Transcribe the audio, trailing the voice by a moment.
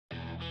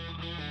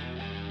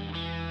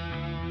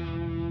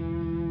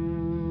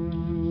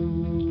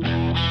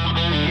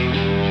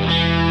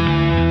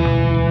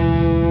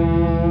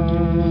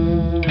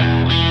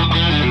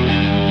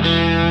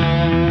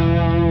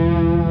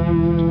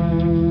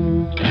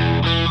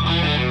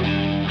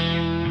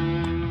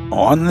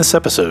On this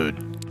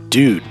episode,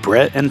 Dude,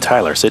 Brett, and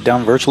Tyler sit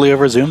down virtually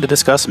over Zoom to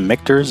discuss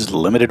Michter's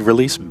limited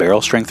release barrel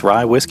strength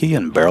rye whiskey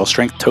and barrel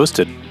strength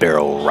toasted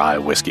barrel rye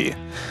whiskey.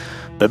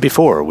 But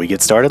before we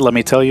get started, let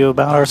me tell you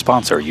about our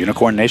sponsor,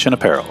 Unicorn Nation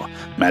Apparel.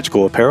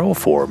 Magical apparel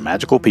for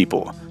magical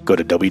people. Go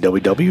to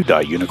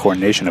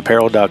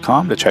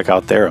www.unicornnationapparel.com to check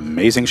out their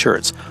amazing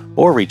shirts,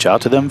 or reach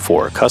out to them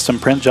for custom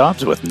print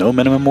jobs with no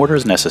minimum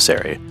orders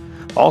necessary.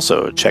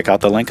 Also, check out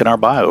the link in our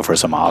bio for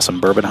some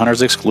awesome Bourbon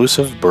Hunters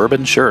exclusive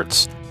bourbon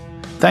shirts.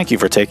 Thank you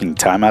for taking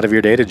time out of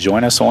your day to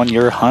join us on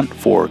your hunt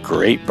for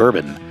great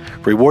bourbon.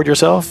 Reward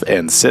yourself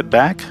and sit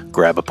back,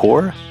 grab a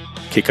pour,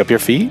 kick up your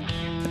feet,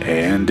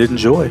 and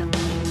enjoy.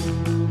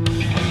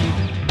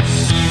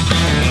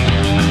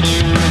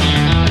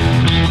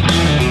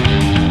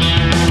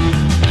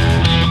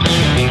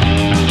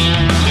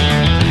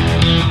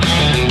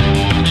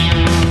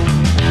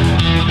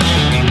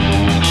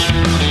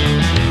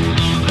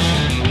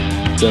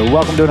 So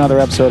welcome to another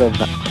episode of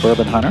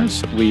Bourbon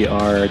Hunters. We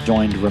are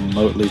joined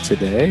remotely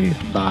today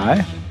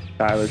by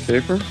Tyler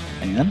Schaefer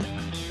and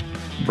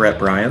Brett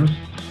Bryan.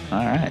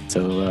 All right,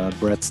 so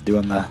Brett's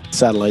doing the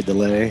satellite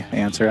delay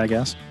answer, I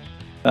guess.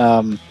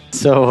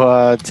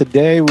 So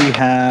today we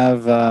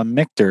have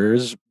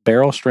Michter's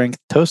barrel strength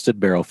toasted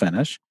barrel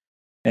finish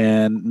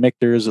and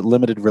Michter's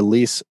limited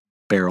release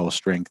barrel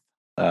strength,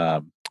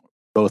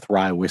 both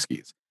rye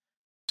whiskeys.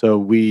 So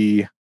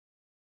we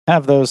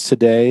have those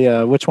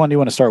today. Which one do you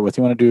want to start with?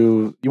 You want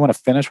to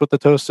finish with the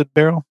toasted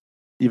barrel,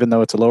 even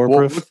though it's a lower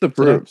proof? What's the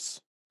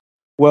proofs?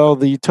 Well,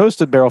 the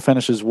toasted barrel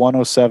finish is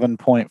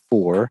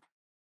 107.4,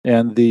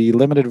 and the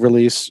limited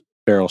release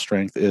barrel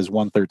strength is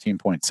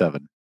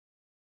 113.7.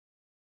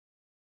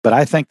 But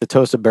I think the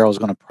toasted barrel is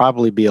going to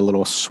probably be a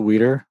little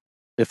sweeter,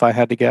 if I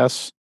had to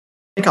guess.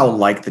 I think I'll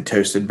like the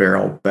toasted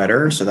barrel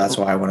better, so that's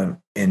why I want to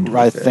end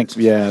with it.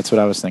 Yeah, that's what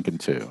I was thinking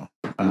too.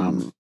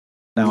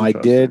 Now, I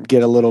did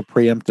get a little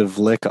preemptive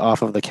lick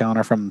off of the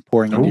counter from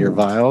pouring into your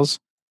vials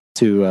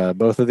to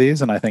both of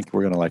these, and I think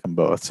we're going to like them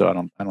both. So I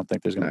don't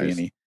think there's going to be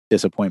any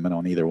disappointment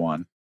on either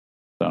one.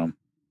 So,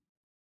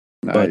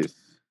 nice.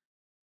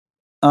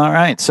 All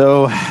right.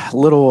 So,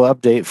 little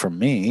update from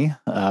me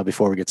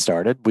before we get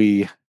started.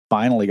 We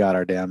finally got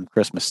our damn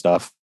Christmas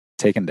stuff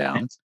taken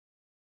down,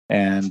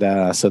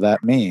 and so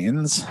that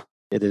means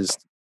it is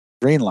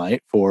green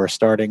light for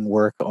starting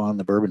work on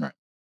the bourbon room.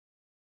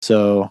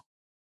 So.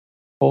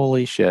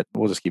 Holy shit.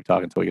 We'll just keep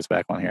talking until he gets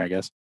back on here, I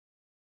guess.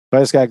 But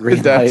I just got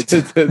green light.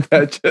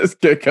 That just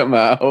kick him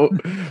out.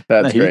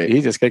 That's great. He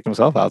just kicked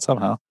himself out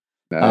somehow.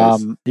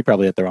 Nice. He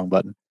probably hit the wrong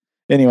button.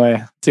 Anyway,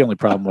 it's the only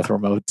problem with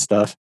remote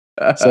stuff.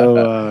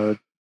 So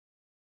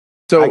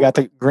I got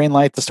the green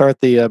light to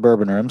start the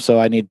bourbon room. So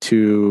I need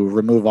to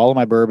remove all of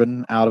my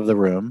bourbon out of the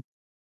room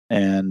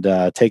and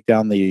take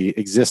down the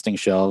existing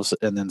shelves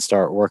and then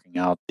start working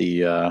out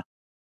the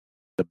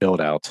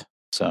build out.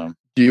 So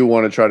do you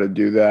want to try to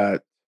do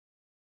that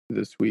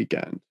this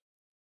weekend?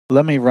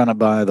 Let me run it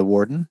by the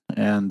warden,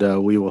 and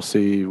we will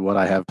see what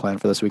I have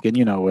planned for this weekend.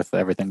 You know, with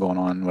everything going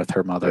on with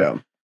her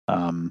mother, it's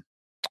kind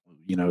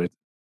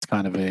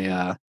of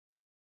a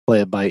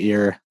play it by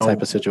ear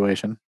type of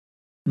situation.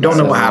 Don't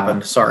know what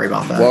happened. Sorry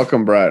about that.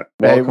 Welcome, Brett.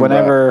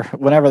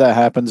 Whenever that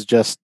happens,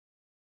 just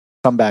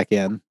come back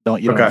in.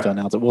 You don't have to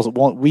announce it.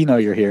 We know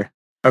you're here.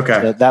 Okay.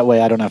 So that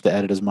way, I don't have to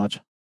edit as much.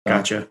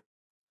 Gotcha.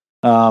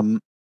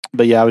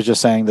 But yeah, I was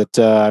just saying that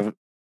I've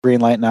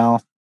green light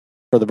now.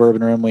 For the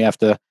bourbon room, we have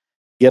to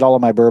get all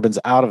of my bourbons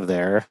out of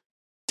there,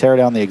 tear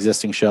down the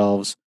existing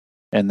shelves,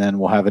 and then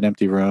we'll have an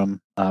empty room.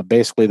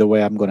 Basically, the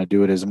way I'm going to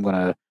do it is I'm going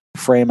to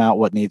frame out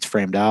what needs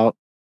framed out,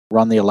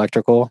 run the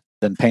electrical,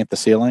 then paint the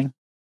ceiling,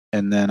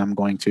 and then I'm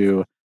going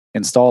to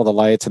install the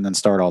lights and then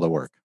start all the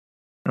work.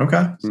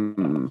 Okay.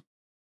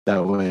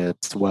 That way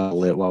it's well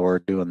lit while we're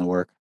doing the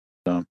work.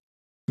 So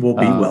we'll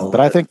be well lit.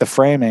 But I think the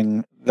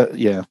framing,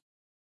 and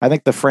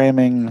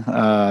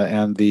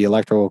the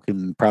electrical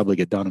can probably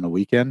get done in a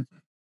weekend.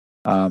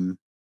 And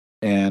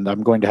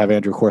I'm going to have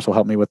Andrew Corso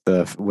help me with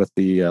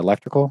the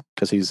electrical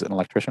because he's an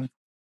electrician.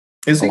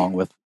 Is he?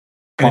 In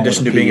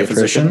addition to being a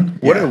physician?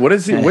 What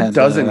is he? What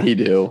doesn't he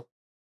do?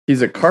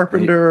 He's a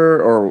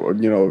carpenter or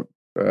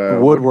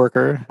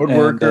woodworker,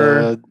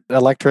 and,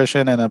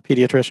 electrician, and a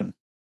pediatrician.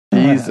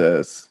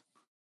 Jesus.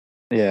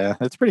 Yeah,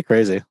 it's pretty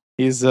crazy.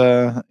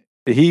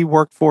 He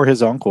worked for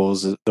his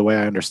uncles, the way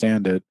I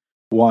understand it.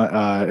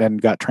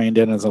 And got trained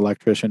in as an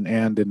electrician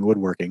and in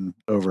woodworking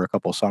over a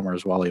couple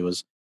summers while he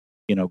was,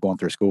 going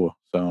through school.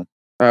 So,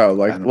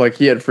 like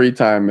he had free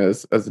time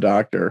as a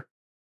doctor.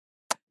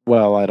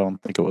 Well, I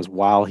don't think it was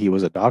while he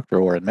was a doctor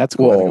or in med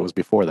school. I think it was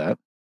before that.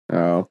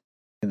 Oh,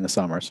 in the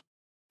summers.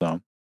 So,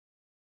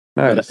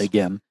 nice. But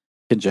again,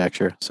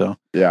 conjecture. So,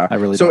 yeah, I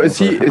really. So is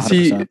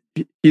he?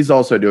 He's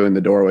also doing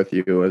the door with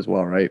you as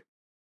well, right?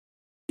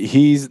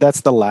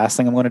 That's the last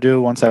thing I'm going to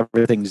do. Once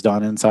everything's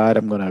done inside,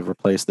 I'm going to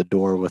replace the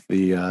door with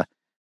the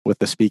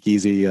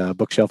speakeasy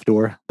bookshelf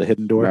door, the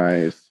hidden door.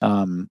 Nice.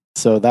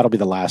 So that'll be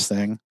the last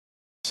thing.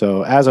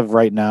 So as of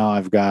right now,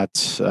 I've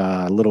got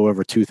a little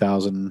over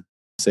 2,000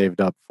 saved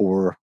up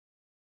for.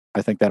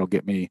 I think that'll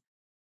get me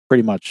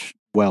pretty much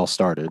well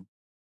started.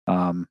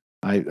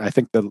 I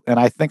think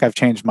I think I've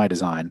changed my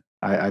design.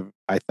 I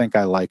think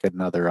I like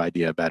another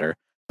idea better.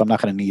 I'm not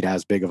going to need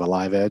as big of a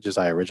live edge as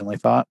I originally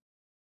thought.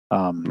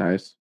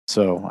 Nice.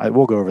 So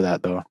we'll go over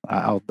that though.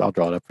 I'll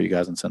draw it up for you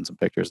guys and send some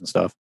pictures and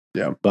stuff.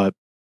 Yeah. But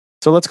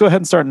so let's go ahead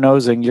and start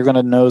nosing. You're going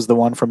to nose the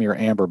one from your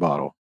amber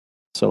bottle.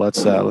 So let's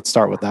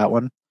start with that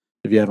one.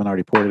 If you haven't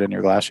already poured it in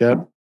your glass yet.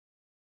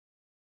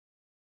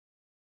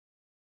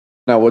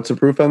 Now, what's the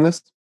proof on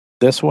this?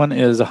 This one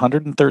is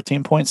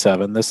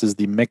 113.7. This is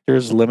the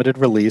Michter's limited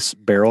release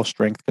barrel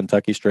strength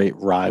Kentucky Straight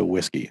rye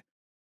whiskey.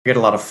 You get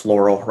a lot of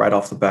floral right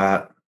off the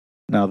bat.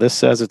 Now this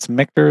says it's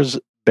Michter's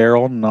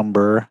barrel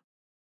number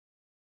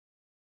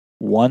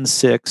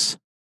 16.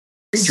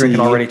 Are you drinking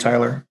already,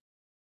 Tyler?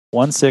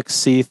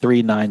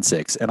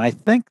 16C396. And I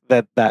think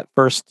that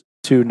first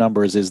two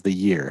numbers is the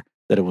year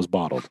that it was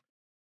bottled.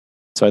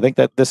 So I think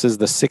that this is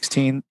the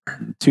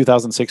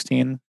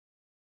 2016.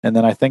 And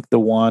then I think the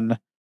one,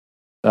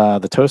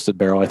 the toasted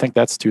barrel, I think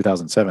that's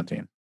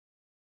 2017.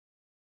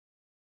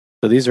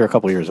 So these are a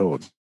couple years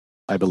old,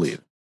 I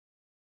believe.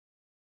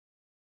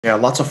 Yeah,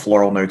 lots of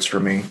floral notes for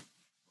me.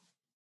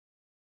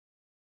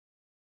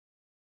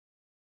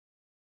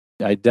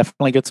 I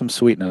definitely get some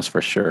sweetness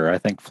for sure. I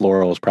think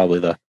floral is probably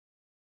the.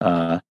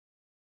 I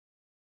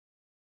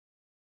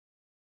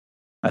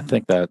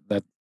think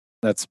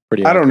that's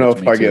pretty. I don't know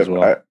if I get.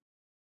 Well.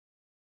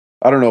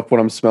 I don't know if what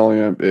I'm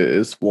smelling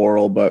is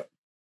floral, but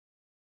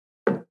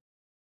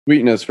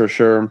sweetness for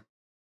sure.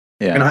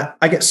 Yeah, and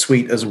I get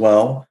sweet as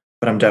well,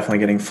 but I'm definitely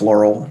getting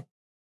floral.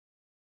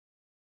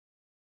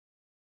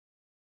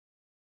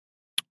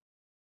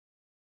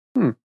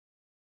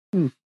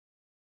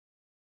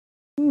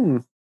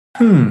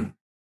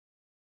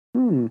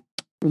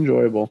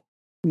 Enjoyable.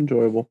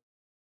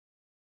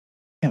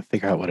 Can't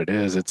figure out what it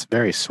is. It's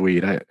very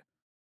sweet.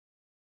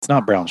 It's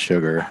not brown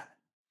sugar.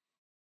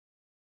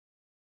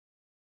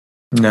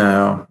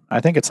 No, I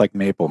think it's like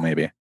maple,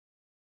 maybe.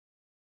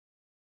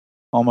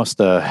 Almost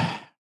like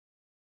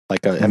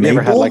a. Have you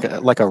ever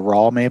had like a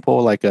raw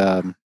maple, like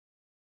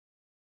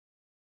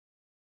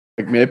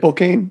maple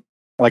cane,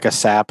 like a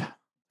sap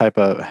type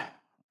of.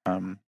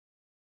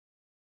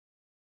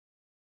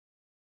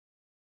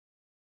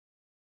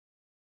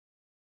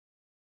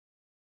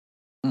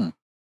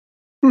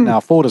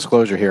 Now, full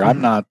disclosure here, I'm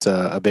not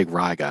a big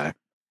rye guy.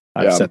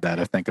 I've said that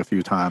I think a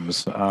few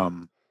times.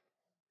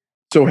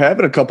 So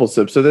having a couple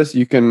sips of this,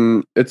 you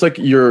can. It's like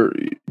you're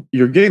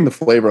getting the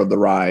flavor of the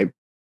rye,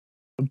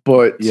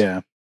 but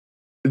yeah,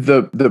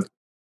 the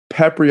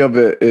peppery of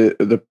it,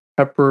 the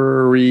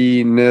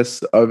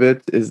pepperiness of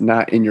it is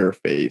not in your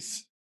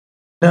face.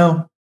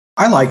 No,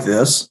 I like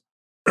this.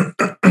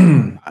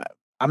 I'm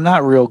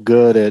not real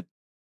good at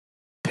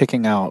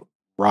picking out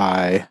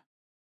rye.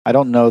 I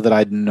don't know that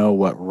I'd know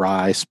what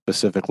rye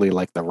specifically,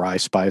 like the rye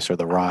spice or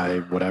the rye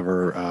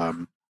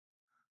whatever,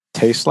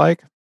 tastes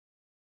like,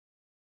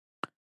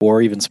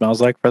 or even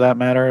smells like, for that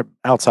matter.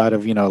 Outside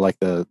of like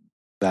that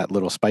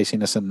little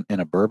spiciness in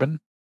a bourbon,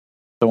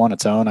 so on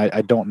its own,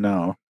 I don't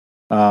know.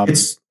 Am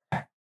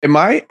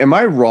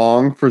I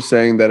wrong for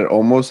saying that it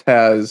almost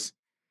has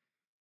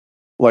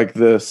like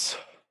this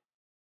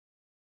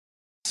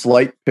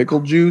slight pickle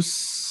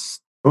juice?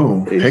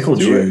 Oh, pickle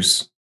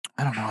juice.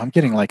 I don't know. I'm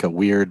getting like a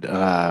weird,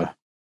 and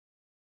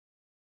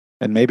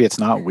maybe it's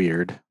not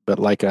weird, but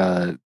like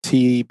a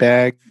tea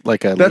bag,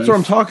 like a. That's what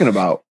I'm talking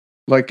about.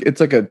 Like it's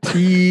like a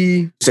tea.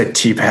 You said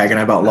tea bag, and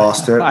I about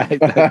lost it.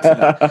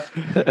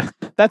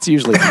 That's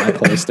usually my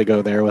place to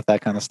go there with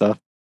that kind of stuff.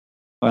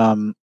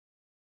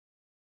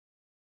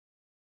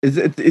 Is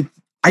it?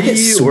 I get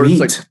sweet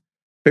like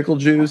pickle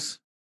juice.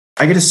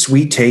 I get a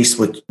sweet taste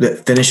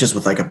that finishes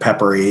with like a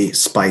peppery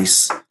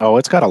spice. Oh,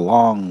 it's got a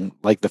long,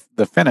 like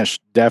the finish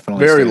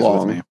definitely very stays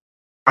long. With me.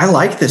 I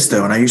like this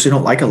though, and I usually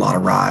don't like a lot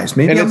of ryes.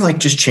 Maybe I'm like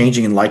just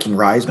changing and liking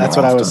ryes. That's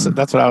what often.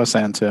 That's what I was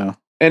saying too.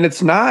 And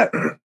it's not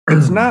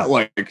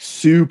like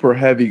super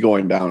heavy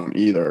going down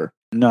either.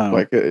 No,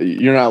 like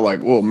you're not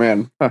like, whoa,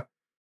 man, it's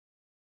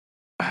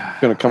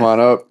gonna come on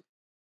up.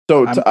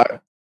 So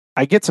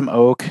I get some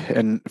oak,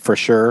 and for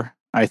sure,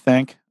 I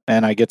think,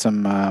 and I get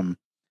some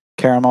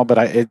caramel. But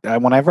I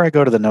whenever I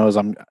go to the nose,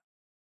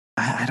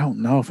 I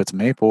don't know if it's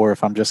maple or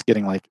if I'm just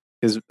getting like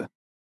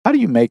how do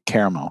you make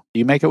caramel? Do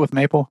you make it with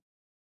maple?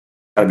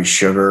 Gotta be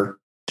sugar.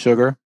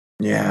 Sugar?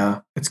 Yeah,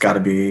 it's got to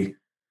be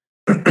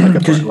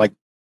like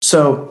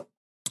so.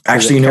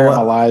 Actually, you know what?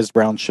 Caramelized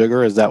brown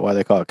sugar, is that why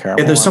they call it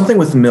caramel? Yeah, there's something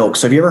with milk.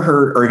 So have you ever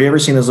heard, or have you ever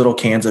seen those little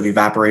cans of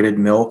evaporated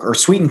milk or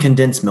sweetened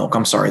condensed milk?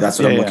 I'm sorry, that's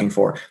what I'm looking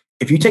for.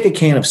 If you take a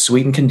can of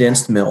sweetened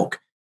condensed milk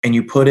and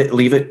you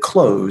leave it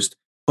closed,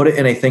 put it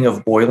in a thing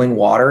of boiling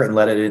water and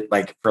let it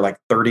for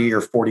 30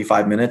 or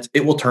 45 minutes,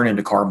 it will turn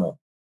into caramel,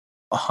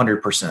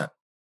 100%.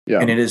 Yeah,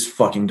 and it is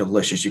fucking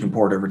delicious. You can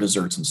pour it over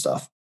desserts and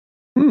stuff.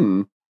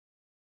 Interesting.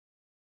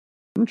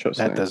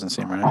 That doesn't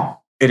seem right.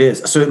 It is.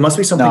 So it must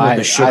be something with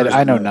the sugar.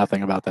 I know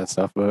nothing about that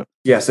stuff, but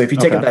yeah. So if you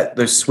take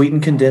those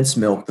sweetened condensed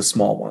milk, the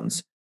small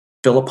ones,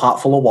 fill a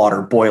pot full of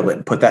water, boil it,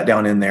 and put that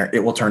down in there,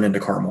 it will turn into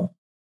caramel.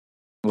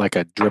 like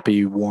a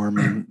drippy,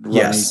 warm, runny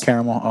Yes.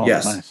 caramel. Oh,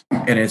 Yes. nice.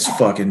 And it's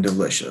fucking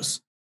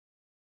delicious.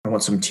 I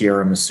want some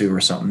tiramisu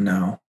or something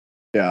now.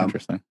 Yeah.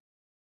 Interesting.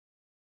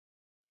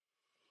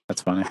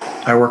 That's funny.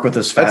 I work with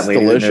this fat That's lady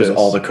that knows delicious.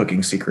 all the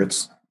cooking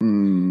secrets.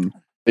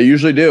 They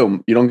usually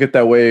do. You don't get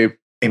that way.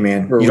 Hey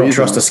man, For a you don't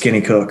reason. trust a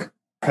skinny cook.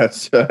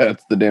 That's the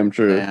damn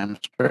truth. Damn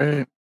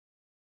straight.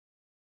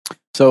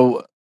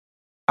 So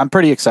I'm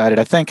pretty excited.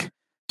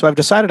 I've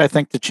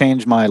decided to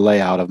change my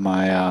layout of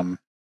my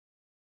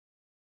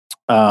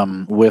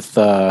with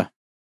the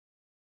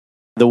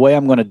way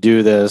I'm going to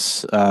do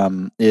this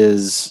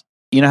is,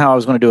 you know how I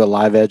was going to do a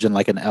live edge in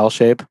like an L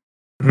shape?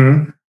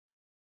 Mm-hmm.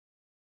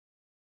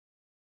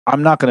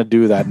 I'm not going to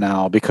do that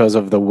now because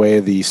of the way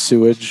the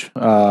sewage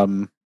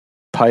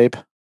pipe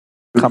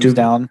comes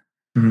down.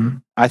 Mm-hmm.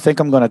 I think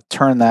I'm going to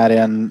turn that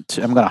I'm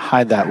going to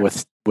hide that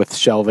with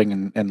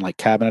shelving and like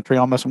cabinetry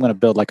almost. I'm going to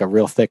build like a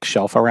real thick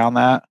shelf around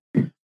that.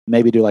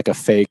 Maybe do like a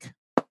fake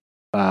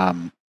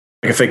like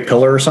a fake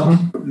pillar or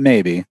something?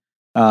 Maybe.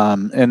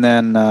 And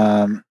then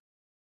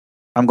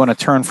I'm going to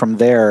turn from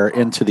there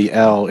into the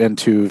L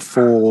into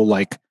full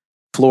like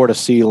floor to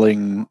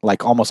ceiling,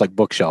 like almost like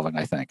bookshelving,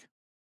 I think.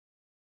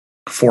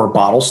 For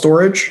bottle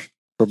storage?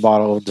 For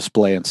bottle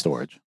display and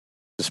storage.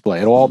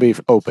 It'll all be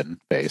open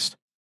faced.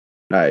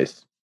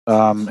 Nice.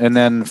 And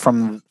then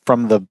from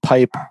the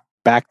pipe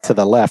back to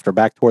the left or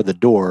back toward the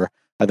door,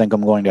 I think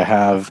I'm going to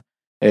have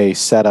a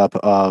setup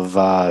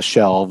of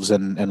shelves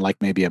and like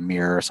maybe a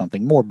mirror or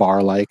something more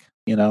bar like,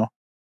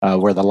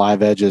 where the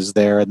live edge is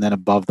there, and then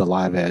above the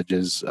live edge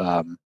is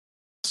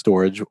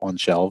storage on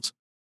shelves.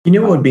 You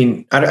know what would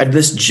be?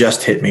 This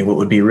just hit me. What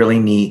would be really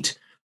neat?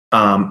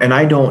 And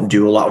I don't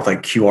do a lot with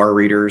like QR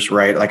readers,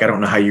 right? Like I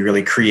don't know how you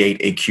really create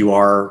a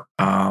QR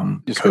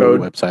just code go to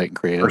the website and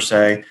create it per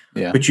se.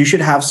 Yeah. But you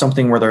should have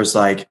something where there's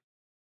like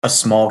a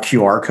small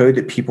QR code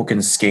that people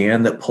can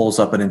scan that pulls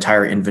up an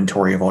entire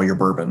inventory of all your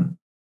bourbon.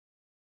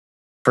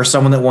 For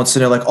someone that wants to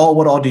know, like, oh,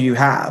 what all do you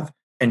have?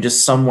 And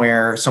just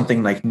somewhere,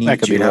 something like neat. That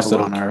could be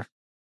listed on our.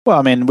 Well,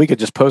 I mean, we could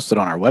just post it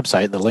on our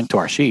website. The link to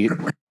our sheet.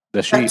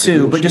 The sheet that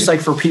too, but just like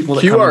for people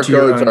that QR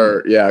come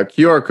codes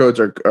QR codes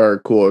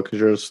are cool because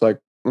you're just like,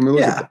 let me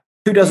look at that.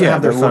 Who doesn't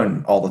have their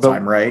phone all the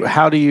time, right?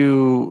 How do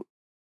you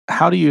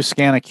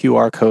scan a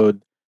QR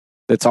code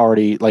that's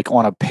already like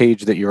on a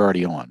page that you're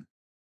already on?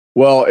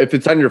 Well, if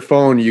it's on your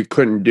phone, you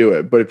couldn't do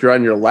it. But if you're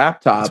on your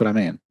laptop, that's what I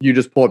mean. You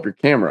just pull up your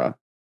camera.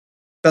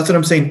 That's what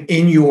I'm saying.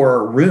 In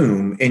your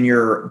room, in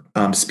your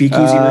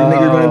speakeasy room that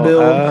you're going to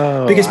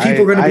build, because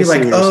people are going to be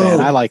like, "Oh,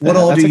 I like that. What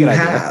all that's do you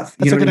have?"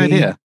 That's a good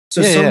idea.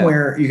 So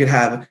somewhere you could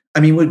have. I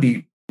mean, would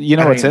be. You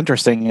know what's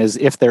interesting is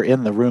if they're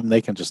in the room,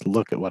 they can just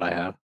look at what I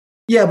have.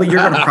 Yeah, but you're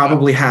going to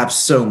probably have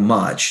so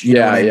much. You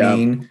know what I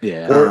mean?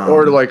 Yeah.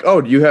 Or like, oh,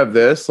 do you have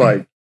this?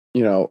 Like,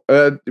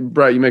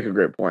 Brett, you make a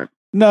great point.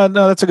 No,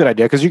 that's a good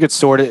idea because you could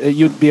sort it.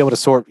 You'd be able to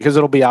sort because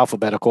it'll be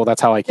alphabetical.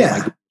 That's how I keep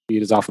my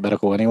feed is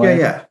alphabetical anyway.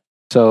 Yeah.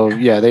 So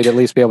they'd at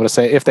least be able to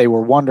say if they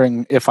were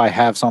wondering if I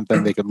have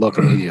something, they could look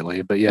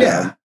immediately. But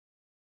yeah.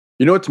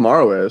 You know what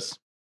tomorrow is?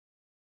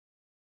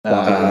 The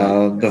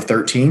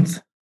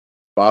 13th,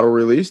 bottle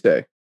release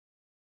day.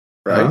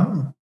 Right?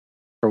 Oh.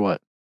 For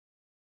what?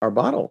 Our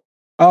bottle.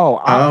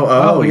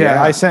 Oh,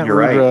 yeah. I sent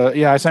Rudra. Right.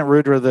 Yeah, I sent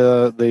Rudra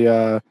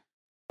the.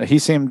 He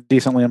seemed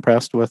decently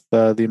impressed with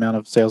the amount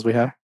of sales we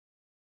had.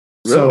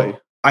 Really? So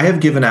I have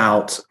given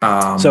out.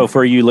 So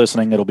for you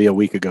listening, it'll be a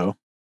week ago,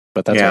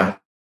 but that's all right.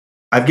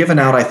 I've given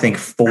out, I think,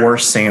 4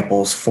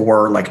 samples,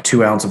 4 like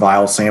 2-ounce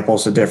vial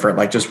samples of different,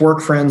 like just work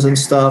friends and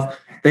stuff.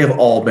 They have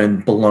all been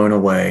blown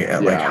away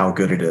at like how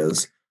good it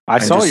is. I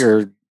saw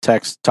your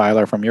text,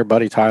 Tyler, from your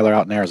buddy Tyler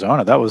out in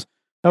Arizona. That was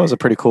a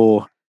pretty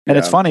cool. And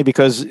it's funny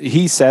because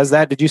he says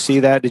that. Did you see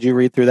that? Did you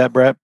read through that,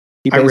 Brett?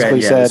 He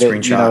basically said,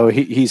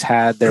 he's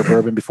had their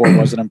bourbon before,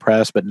 wasn't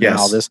impressed, but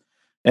now this.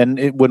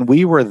 And when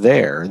we were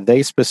there,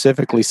 they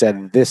specifically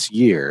said this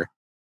year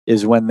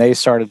is when they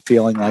started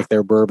feeling like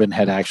their bourbon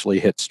had actually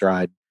hit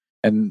stride.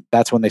 And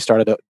that's when they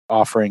started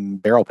offering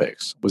barrel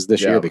picks was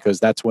this year, because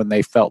that's when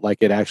they felt like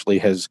it actually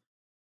has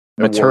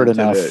matured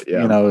enough,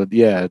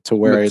 to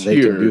where they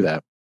can do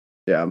that.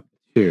 Yeah.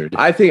 Dude.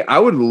 I think I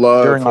would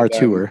love during our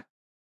tour.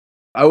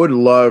 I would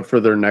love for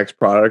their next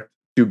product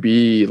to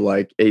be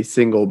like a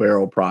single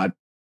barrel product.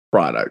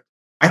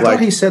 I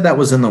thought he said that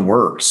was in the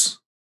works.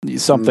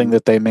 Something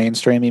that they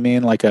mainstream, you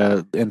mean? Like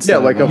a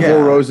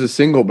Four Roses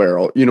single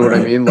barrel. You know what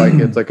I mean? Like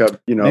it's like a,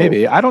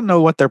 Maybe. I don't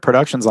know what their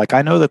production's like.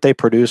 I know that they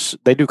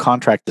do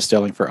contract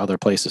distilling for other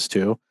places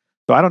too.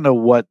 So I don't know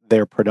what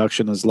their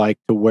production is like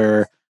to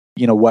where,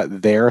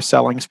 what they're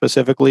selling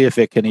specifically, if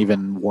it can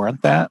even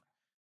warrant that.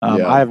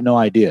 I have no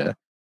idea.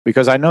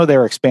 Because I know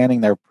they're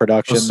expanding their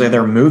production. Let's say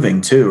they're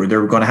moving too.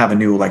 They're going to have a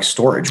new like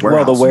storage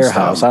warehouse. Well, the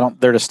warehouse.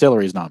 Their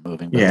distillery's not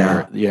moving.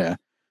 But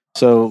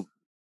So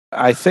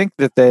I think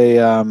that they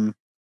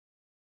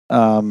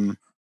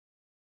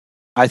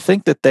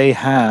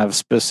have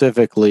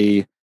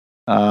specifically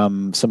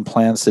some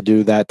plans to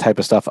do that type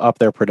of stuff, up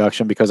their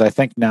production, because I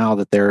think now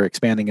that they're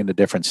expanding into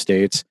different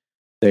states,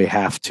 they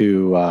have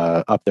to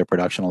up their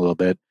production a little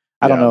bit.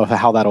 I don't know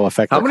how that'll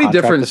affect. How their many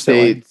contract different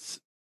distilling. states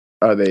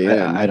are they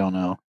in? I don't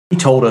know. He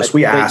told us.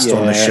 We asked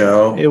on the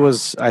show. It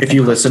was. If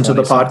you listen to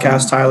the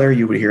podcast, Tyler,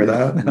 you would hear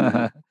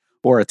that.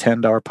 Or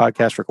attend our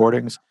podcast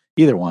recordings.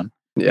 Either one.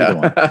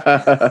 Yeah.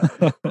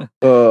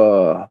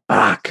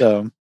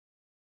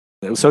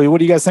 So what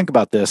do you guys think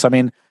about this? I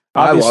mean,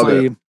 obviously, I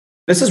love it.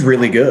 This is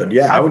really good.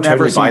 Yeah, I would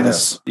totally buy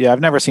this. Yeah, I've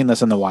never seen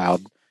this in the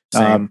wild.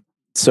 Same.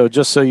 So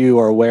just so you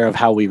are aware of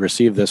how we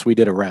received this, we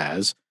did a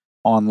Ryes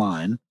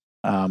online.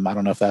 I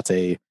don't know if that's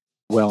a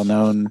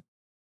well-known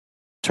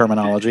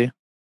terminology.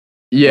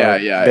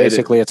 Yeah.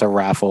 Basically, it's a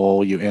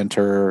raffle. You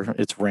enter,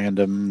 it's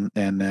random,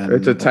 and then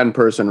it's a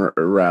 10-person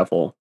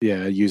raffle.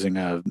 Yeah, using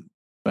a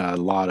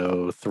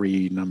lotto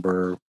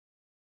 3-number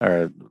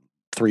or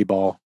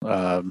 3-ball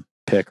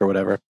pick or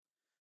whatever,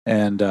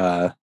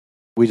 and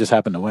we just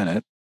happened to win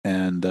it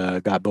and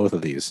got both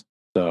of these.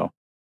 So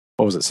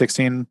what was it,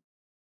 $16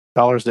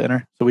 to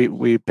enter? So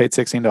we paid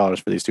 $16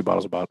 for these 2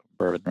 bottles of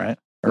bourbon, right?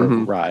 Or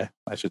rye,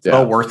 I should say.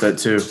 Oh, worth it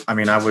too. I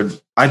mean,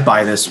 I'd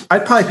buy this.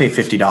 I'd probably pay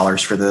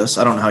 $50 for this.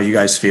 I don't know how you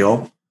guys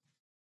feel.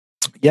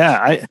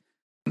 Yeah,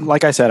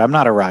 like I said, I'm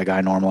not a rye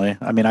guy normally.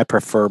 I mean, I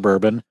prefer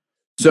bourbon.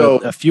 So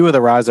a few of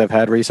the ryes I've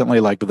had recently,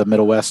 like the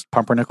Middle West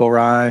Pumpernickel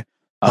rye.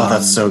 Oh,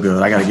 that's so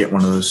good. I got to get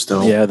one of those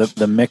still. Yeah, the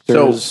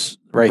Michters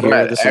right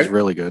here. This is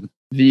really good.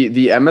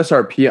 The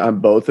MSRP on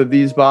both of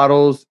these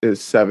bottles is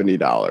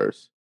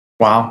 $70.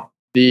 Wow.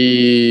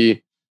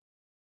 The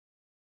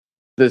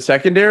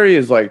secondary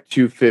is like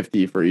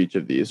 $250 for each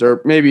of these,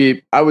 or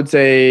maybe I would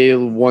say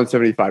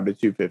 $175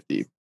 to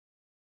 $250.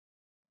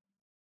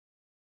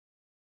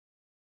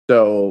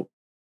 So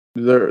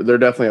they're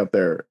definitely up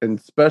there, and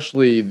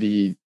especially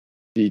the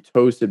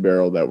toasted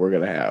barrel that we're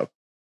gonna have.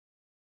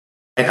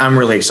 And I'm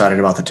really excited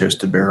about the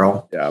toasted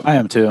barrel. Yeah, I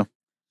am too.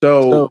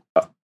 So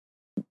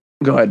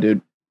go ahead,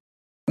 dude.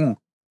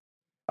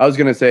 I was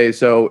gonna say,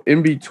 so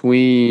in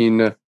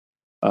between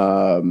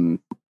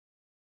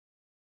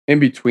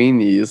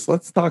these,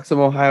 let's talk some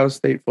Ohio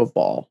State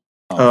football.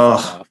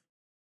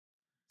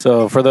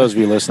 So for those of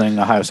you listening,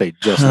 Ohio State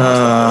just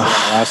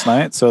lost last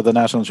night. So the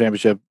national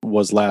championship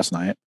was last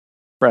night,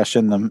 fresh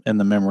in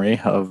the memory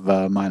of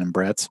mine and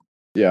Brett's.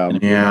 Yeah.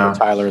 And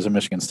Tyler is a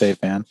Michigan State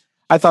fan.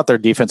 I thought their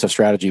defensive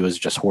strategy was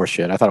just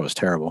horseshit. I thought it was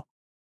terrible.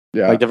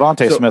 Yeah. Like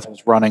Devontae Smith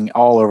was running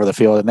all over the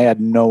field, and they had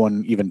no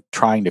one even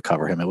trying to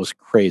cover him. It was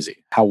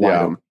crazy how wide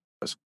open it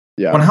was.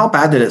 Yeah. Well, how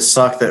bad did it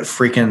suck that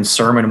freaking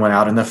Sermon went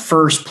out in the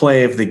first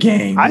play of the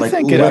game? I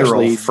think it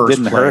actually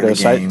didn't hurt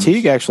us.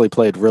 Teague actually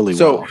played really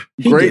well.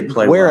 He did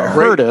play where well. It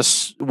hurt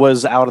us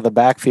was out of the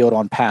backfield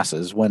on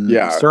passes. When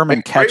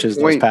Sermon catches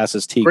those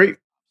passes, Teague.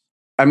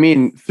 I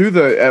mean,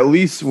 at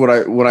least when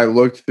I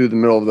looked through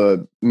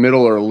the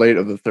middle or late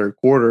of the third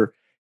quarter,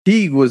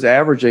 Teague was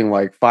averaging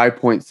like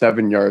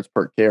 5.7 yards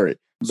per carry.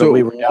 So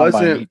we were down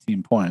by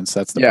 18 points.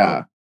 That's the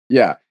problem.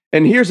 Yeah.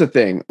 And here's the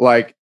thing,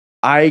 like,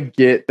 I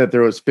get that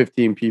there was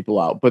 15 people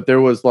out, but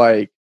there was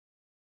like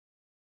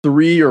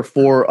 3 or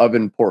 4 of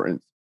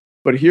importance.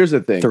 But here's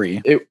the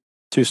thing.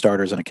 2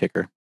 starters and a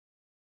kicker.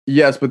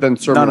 Yes, but then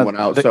Sermon went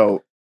out.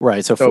 So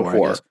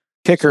 4.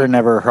 Kicker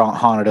never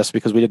haunted us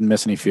because we didn't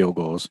miss any field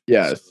goals.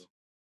 Yes.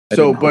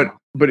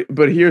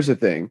 But here's the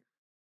thing.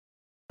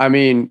 I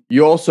mean,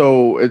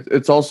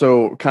 it's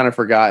also kind of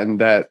forgotten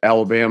that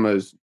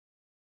Alabama's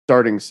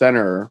starting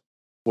center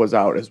was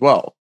out as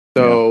well.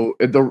 So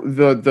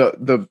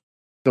the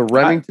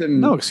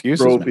Remington no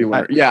excuses, trophy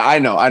winner. I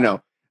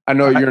know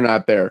you're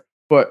not there,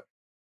 but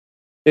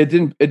it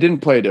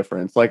didn't play a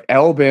difference. Like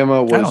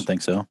Alabama was, I don't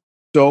think so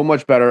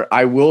much better.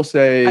 I will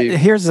say,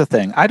 here's the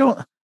thing.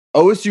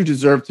 OSU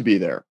deserved to be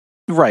there.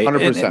 Right.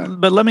 100%.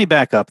 But let me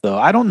back up though.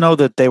 I don't know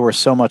that they were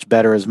so much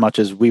better as much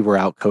as we were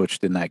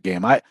outcoached in that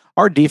game.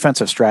 Our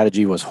defensive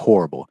strategy was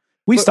horrible.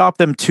 We stopped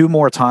them 2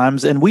 more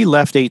times and we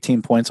left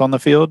 18 points on the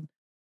field,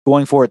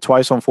 going for it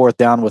twice on 4th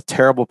down with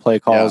terrible play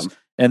calls. Yeah.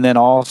 And then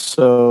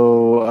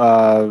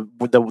also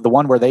the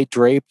one where they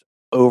draped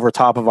over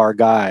top of our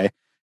guy,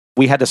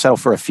 we had to settle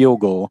for a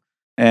field goal.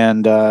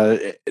 And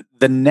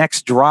the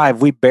next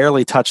drive, we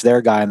barely touched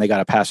their guy and they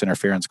got a pass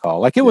interference call.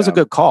 Like it was a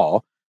good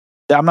call.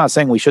 I'm not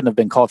saying we shouldn't have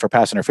been called for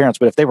pass interference,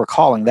 but if they were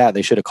calling that,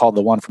 they should have called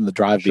the one from the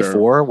drive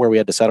before where we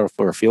had to settle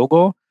for a field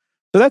goal.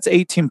 So that's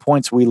 18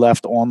 points we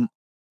left on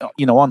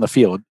the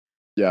field.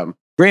 Yeah.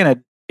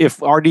 Granted,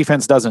 if our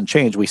defense doesn't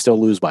change, we still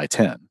lose by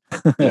 10.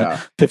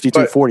 Yeah.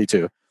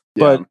 52-42.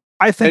 But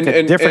I think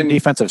a different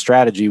defensive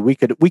strategy, we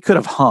could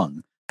have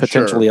hung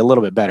potentially a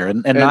little bit better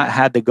and not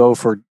had to go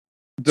for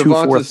 2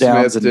 4th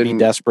downs and be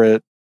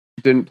desperate.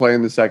 Didn't play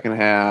in the second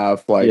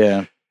half.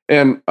 And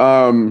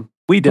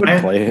we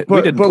didn't play.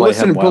 But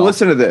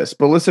listen to this.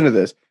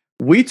 The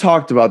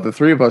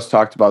 3 of us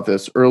talked about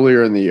this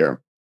earlier in the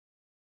year.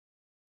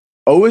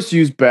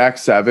 OSU's back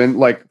 7,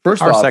 like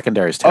first our off,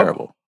 secondary is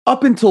terrible.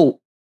 Up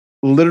until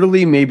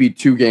literally maybe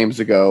 2 games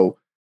ago,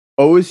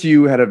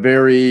 OSU had a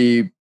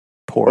very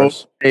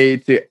porous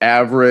to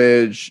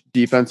average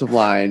defensive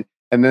line,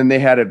 and then they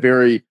had a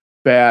very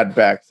bad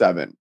back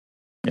 7.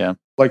 Yeah,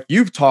 like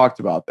you've talked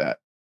about that.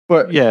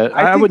 But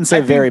I wouldn't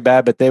say very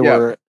bad, but they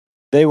were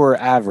they were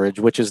average,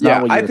 which is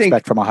not what you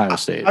expect from Ohio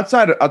State.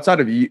 Outside of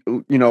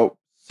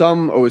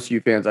some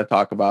OSU fans I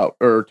talk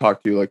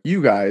to, like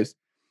you guys,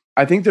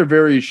 I think they're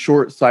very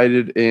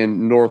short-sighted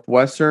in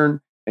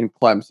Northwestern and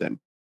Clemson.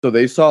 So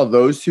they saw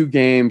those two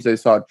games. They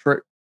saw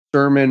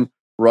Sherman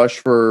rush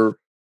for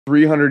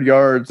 300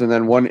 yards and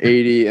then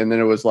 180, and then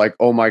it was like,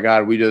 oh my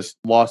God, we just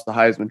lost the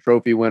Heisman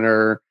Trophy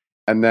winner.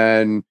 And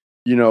then,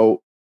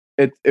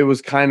 it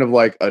was kind of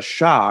like a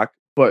shock.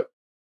 But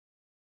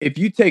if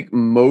you take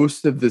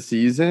most of the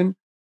season,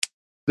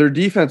 their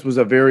defense was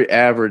a very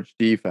average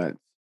defense.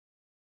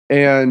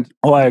 And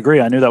I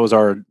agree. I knew that was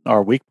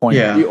our weak point.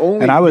 Yeah.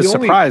 And I was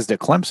surprised at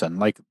Clemson.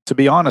 Like, to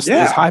be honest,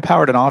 as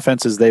high-powered an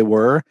offense as they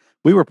were,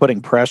 we were putting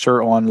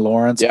pressure on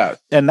Lawrence. Yeah.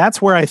 And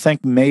that's where I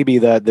think maybe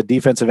the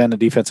defensive end and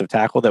defensive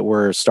tackle that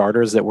were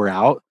starters that were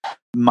out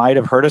might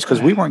have hurt us,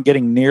 because we weren't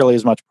getting nearly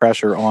as much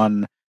pressure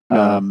on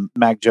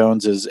Mac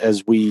Jones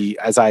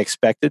as I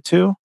expected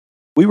to.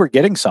 We were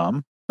getting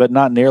some, but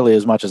not nearly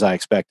as much as I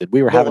expected.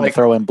 We were having to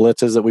throw in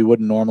blitzes that we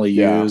wouldn't normally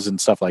use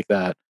and stuff like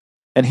that.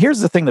 And here's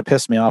the thing that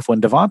pissed me off.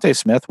 When Devontae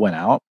Smith went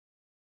out,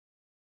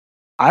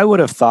 I would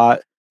have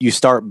thought you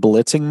start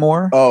blitzing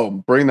more. Oh,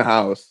 bring the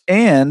house.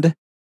 And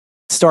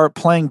start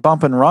playing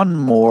bump and run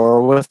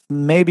more with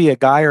maybe a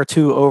guy or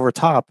two over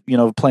top,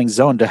 playing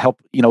zone to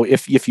help,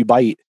 if you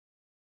bite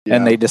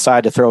and they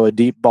decide to throw a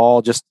deep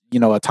ball, just,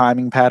 a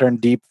timing pattern,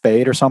 deep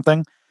fade or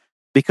something.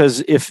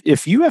 Because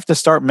if you have to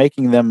start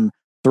making them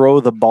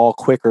throw the ball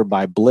quicker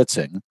by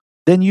blitzing,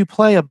 then you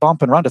play a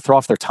bump and run to throw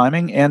off their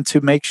timing and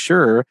to make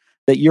sure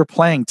that you're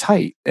playing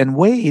tight. And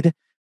Wade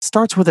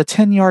starts with a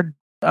 10-yard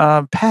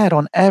pad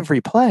on every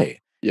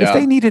play. Yeah. If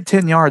they needed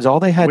 10 yards, all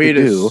they had to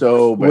do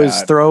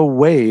was throw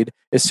Wade.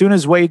 As soon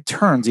as Wade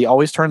turns, he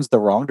always turns the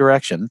wrong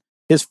direction.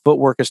 His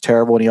footwork is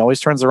terrible, and he always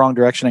turns the wrong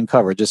direction in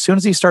coverage. As soon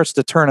as he starts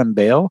to turn and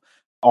bail,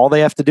 all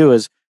they have to do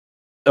is,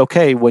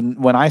 okay,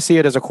 when I see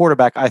it as a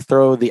quarterback, I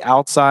throw the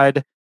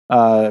outside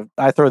out,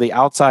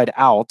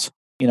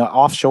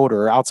 off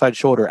shoulder or outside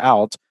shoulder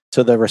out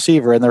to the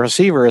receiver. And the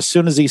receiver, as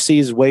soon as he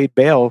sees Wade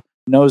bail,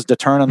 knows to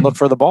turn and look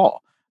for the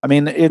ball. I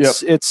mean,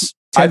 it's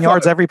 10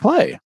 yards every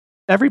play.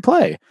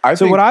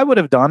 So what I would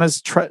have done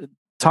is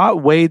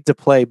taught Wade to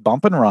play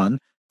bump and run,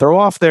 throw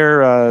off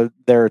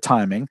their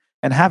timing,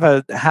 and have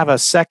a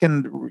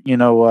second,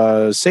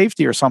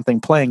 safety or something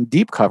playing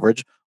deep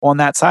coverage on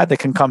that side that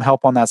can come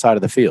help on that side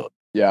of the field.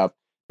 Yeah.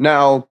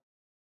 Now,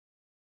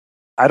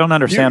 I don't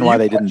understand why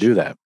they didn't do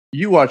that.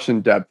 You watched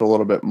in depth a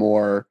little bit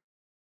more.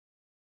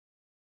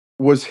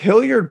 Was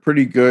Hilliard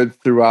pretty good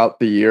throughout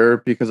the year?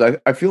 Because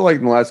I feel like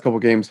in the last couple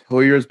of games,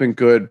 Hilliard's been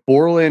good.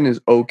 Borland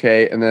is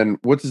okay. And then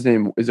what's his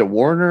name? Is it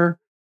Warner?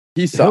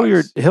 He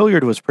sucks.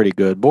 Hilliard was pretty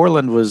good.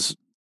 Borland was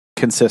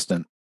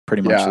consistent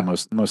pretty much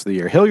most of the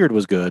year. Hilliard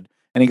was good,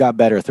 and he got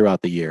better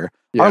throughout the year.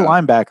 Yeah. Our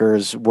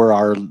linebackers were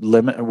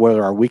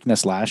our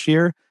weakness last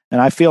year, and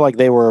I feel like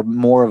they were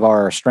more of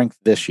our strength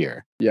this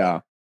year.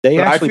 Yeah. They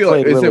actually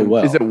played really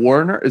well. Is it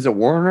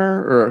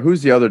Warner? Or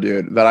who's the other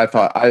dude that I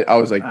thought I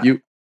was like,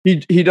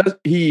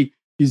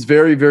 he's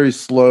very, very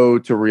slow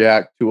to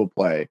react to a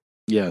play.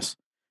 Yes.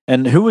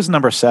 And who was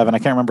number 7? I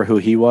can't remember who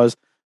he was,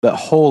 but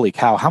holy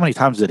cow, how many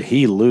times did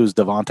he lose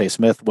Devontae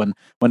Smith when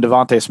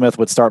Devontae Smith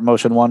would start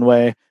motion one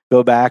way,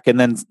 go back, and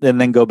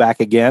then go back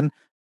again?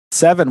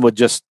 7 would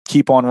just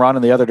keep on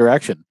running the other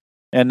direction.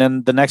 And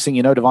then the next thing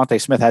you know,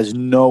 Devontae Smith has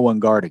no one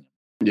guarding him.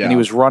 Yeah. And he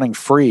was running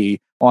free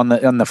on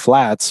the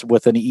flats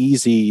with an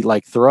easy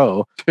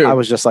throw. Dude, I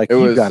was just like,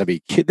 you got to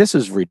be kidding. This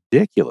is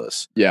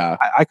ridiculous. Yeah.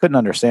 I couldn't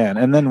understand.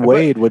 And then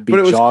Wade would be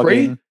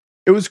jogging.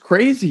 It was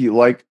crazy.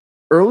 Like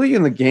early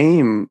in the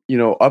game,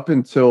 up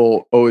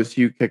until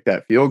OSU kicked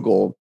that field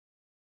goal,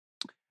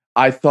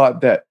 I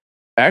thought that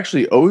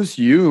actually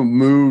OSU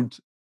moved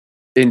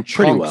in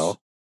chunks.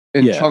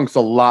 Chunks a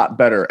lot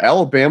better.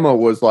 Alabama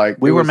was like,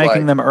 we were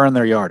making them earn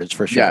their yardage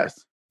for sure.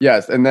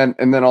 Yes. And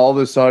then all of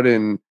a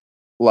sudden,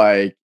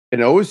 like in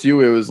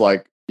OSU, it was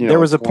like, there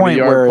was a point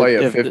where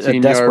a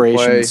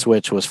desperation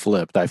switch was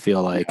flipped, I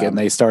feel like, and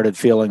they started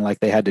feeling like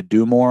they had to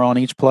do more on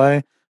each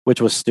play, which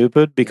was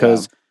stupid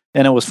because,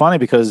 and it was funny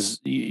because,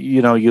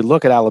 you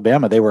look at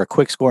Alabama, they were a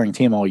quick scoring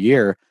team all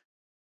year.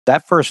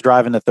 That first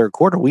drive in the third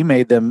quarter,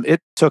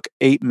 it took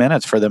 8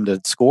 minutes for them to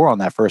score on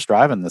that first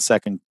drive in the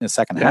second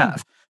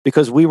half,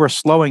 because we were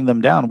slowing them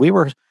down. We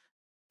were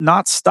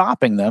not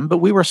stopping them, but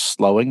we were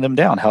slowing them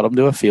down, held them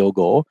to a field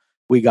goal.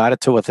 We got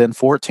it to within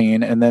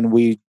 14, and then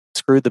we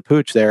screwed the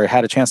pooch there,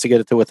 had a chance to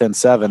get it to within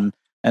 7,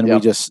 and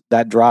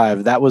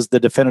that was the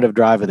definitive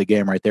drive of the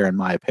game right there, in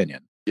my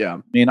opinion. Yeah.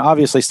 I mean,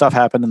 obviously stuff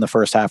happened in the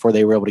first half where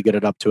they were able to get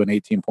it up to an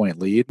 18-point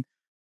lead.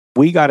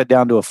 We got it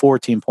down to a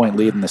 14-point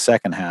lead in the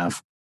second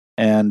half,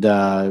 and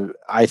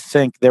I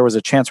think there was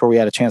a chance where we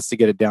had a chance to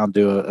get it down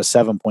to a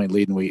 7-point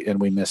lead,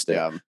 and we missed it.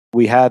 Yeah.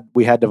 We had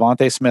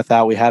Devontae Smith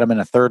out. We had him in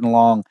a 3rd and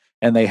long,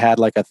 and they had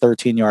like a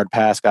 13-yard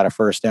pass, got a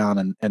first down,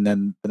 and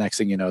then the next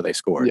thing you know, they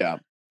scored. Yeah.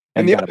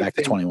 And got it back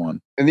to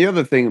 21. And the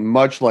other thing,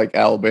 much like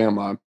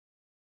Alabama,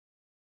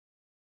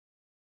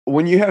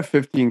 when you have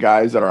 15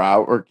 guys that are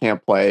out or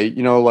can't play,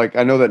 you know, like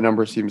I know that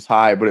number seems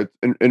high, but it's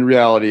in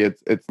reality,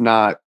 it's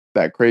not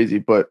that crazy.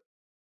 But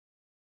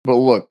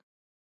look,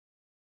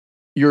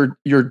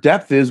 your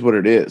depth is what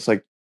it is.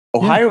 Like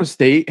Ohio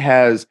State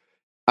has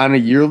on a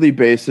yearly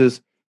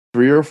basis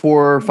 3 or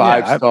 4 or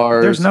 5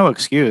 stars. There's no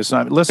excuse.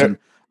 Listen,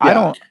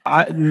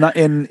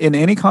 in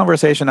any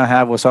conversation I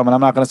have with someone,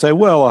 I'm not going to say,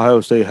 well,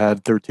 Ohio State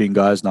had 13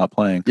 guys not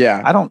playing.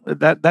 Yeah.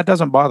 That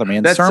doesn't bother me.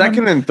 And that Sermon,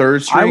 second and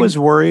third string, I was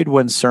worried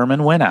when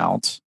Sermon went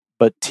out,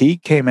 but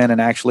Teague came in and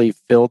actually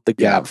filled the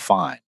gap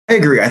fine. I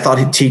agree. I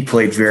thought Teague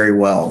played very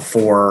well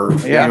for.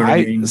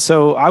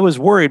 So I was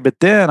worried, but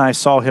then I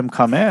saw him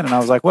come in and I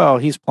was like, well,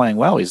 he's playing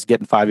well. He's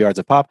getting 5 yards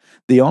a pop.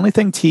 The only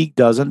thing Teague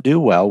doesn't do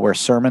well, where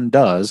Sermon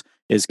does,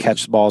 is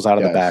catch balls out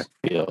of the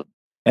backfield.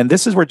 And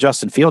this is where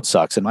Justin Fields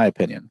sucks, in my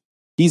opinion.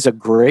 He's a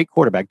great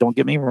quarterback. Don't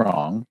get me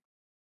wrong.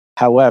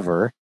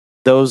 However,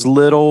 those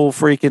little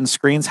freaking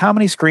screens, how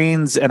many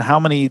screens and how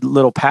many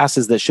little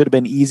passes that should have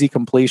been easy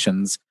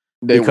completions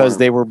because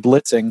they were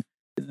blitzing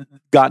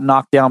got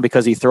knocked down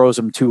because he throws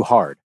them too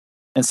hard.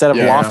 Instead of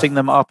lofting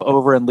them up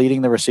over and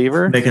leading the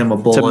receiver, making him a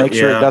bullet, to make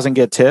sure it doesn't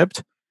get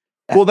tipped.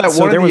 Well, that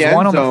so one there was end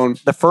one zone. on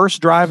the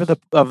first drive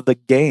of the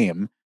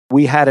game.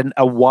 We had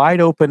a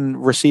wide open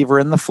receiver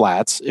in the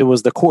flats. It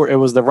was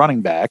the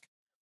running back.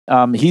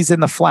 He's in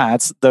the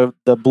flats. The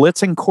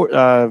blitzing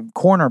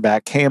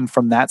cornerback came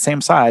from that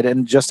same side,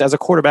 and just as a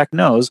quarterback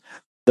knows,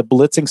 the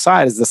blitzing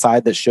side is the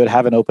side that should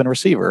have an open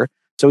receiver.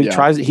 So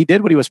he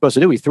did what he was supposed to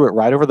do. He threw it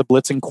right over the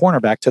blitzing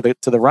cornerback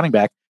to the running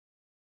back.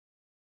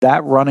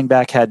 That running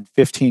back had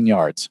 15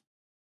 yards.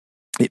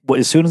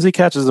 As soon as he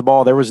catches the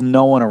ball, there was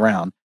no one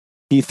around.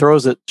 He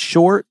throws it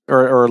short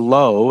or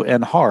low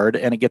and hard,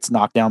 and it gets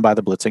knocked down by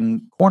the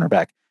blitzing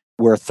cornerback.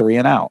 We're 3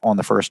 and out on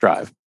the first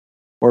drive.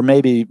 Or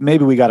maybe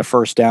we got a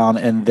first down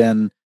and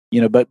then,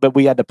 but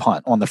we had to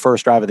punt on the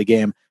first drive of the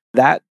game.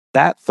 That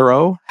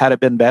throw, had it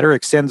been better,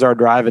 extends our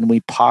drive and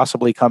we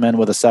possibly come in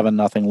with a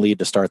 7-0 lead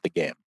to start the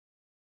game.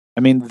 I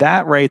mean,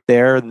 that right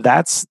there,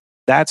 that's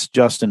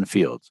Justin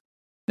Fields.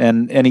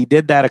 And he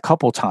did that a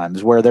couple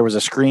times where there was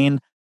a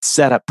screen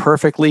set up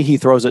perfectly. He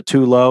throws it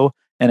too low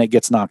and it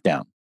gets knocked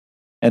down.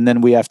 And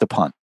then we have to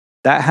punt.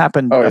 That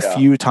happened a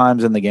few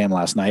times in the game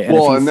last night. And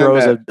if he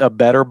throws a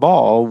better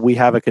ball, we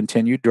have a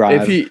continued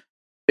drive.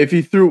 If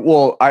he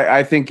threw,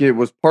 I think it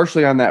was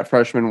partially on that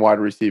freshman wide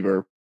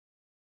receiver.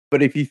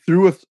 But if he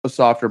threw a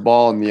softer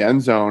ball in the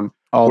end zone,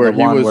 where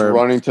he was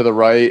running to the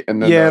right,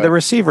 and then the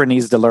receiver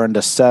needs to learn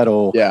to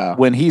settle. Yeah.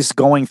 When he's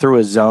going through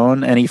a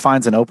zone and he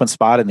finds an open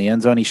spot in the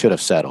end zone, he should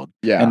have settled.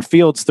 Yeah. And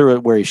Fields threw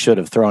it where he should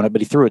have thrown it,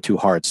 but he threw it too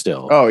hard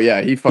still. Oh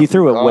yeah, he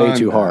threw it way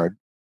too hard.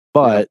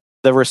 But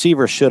the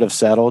receiver should have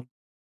settled.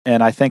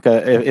 And I think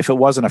if it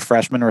wasn't a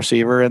freshman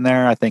receiver in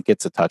there, I think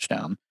it's a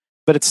touchdown.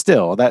 But it's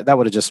still that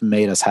would have just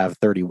made us have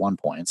 31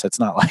 points. It's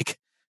not like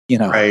we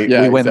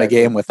win the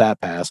game with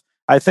that pass.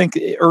 I think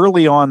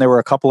early on there were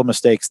a couple of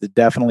mistakes that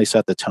definitely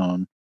set the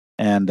tone,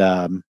 and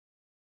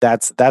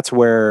that's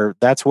where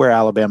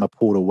Alabama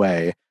pulled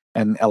away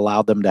and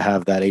allowed them to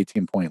have that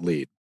 18-point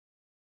lead.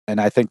 And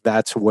I think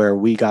that's where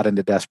we got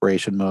into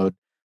desperation mode.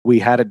 We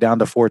had it down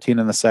to 14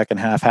 in the second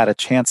half, had a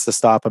chance to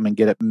stop them and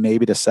get it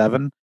maybe to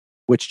 7,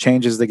 which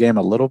changes the game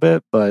a little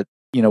bit, but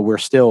we're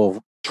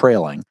still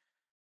trailing.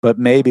 But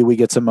maybe we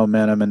get some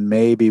momentum and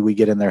maybe we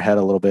get in their head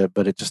a little bit,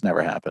 but it just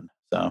never happened.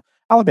 So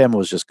Alabama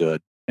was just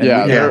good. And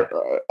they're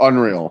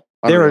unreal.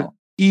 They're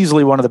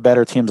easily one of the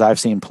better teams I've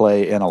seen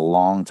play in a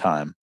long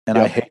time. And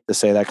I hate to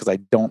say that because I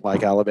don't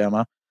like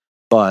Alabama,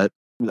 but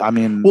I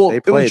mean, they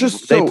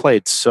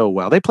played so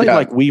well. They played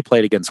like we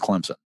played against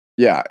Clemson.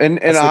 Yeah. And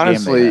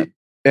honestly,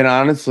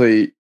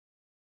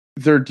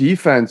 their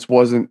defense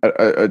wasn't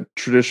a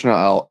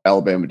traditional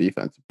Alabama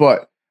defense,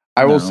 but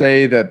I will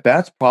say that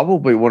that's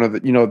probably one of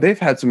the, they've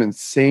had some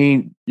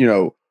insane,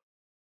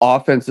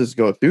 offenses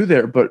go through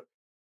there, but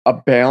a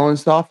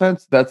balanced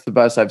offense, that's the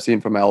best I've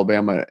seen from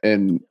Alabama.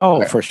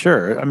 For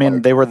sure. I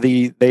mean,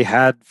 they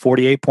had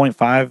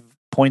 48.5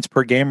 points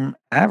per game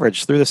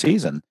average through the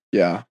season.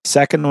 Yeah.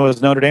 Second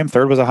was Notre Dame.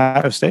 Third was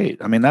Ohio State.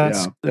 I mean,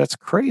 that's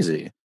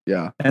crazy.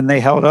 Yeah. And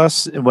they held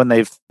us when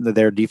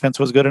their defense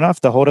was good enough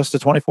to hold us to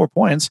 24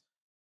 points.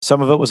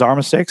 Some of it was our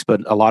mistakes,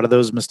 but a lot of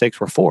those mistakes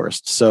were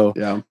forced. So,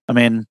 I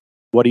mean,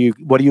 what do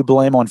you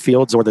blame on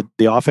Fields or the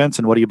offense,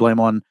 and what do you blame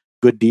on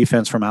good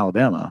defense from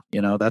Alabama?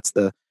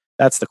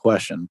 That's the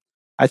question.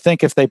 I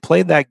think if they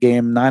played that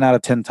game 9 out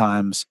of 10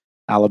 times,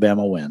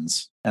 Alabama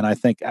wins. And I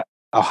think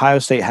Ohio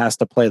State has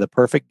to play the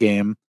perfect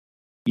game,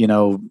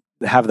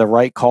 have the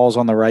right calls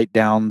on the right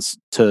downs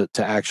to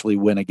actually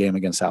win a game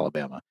against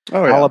Alabama.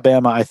 Oh, yeah.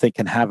 Alabama, I think,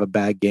 can have a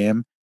bad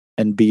game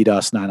and beat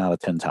us 9 out of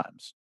 10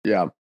 times.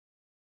 Yeah.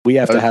 We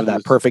have to have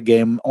that perfect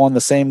game on the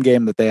same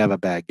game that they have a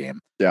bad game.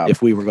 Yeah.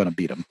 If we were going to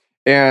beat them.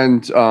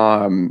 And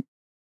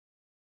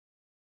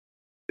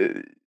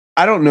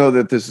I don't know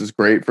that this is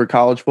great for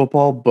college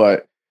football,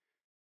 but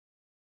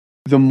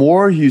the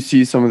more you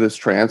see some of this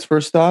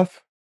transfer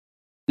stuff,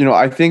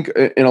 I think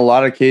in a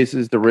lot of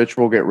cases the rich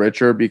will get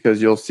richer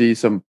because you'll see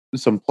some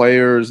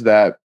players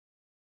that,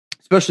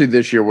 especially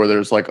this year where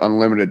there's like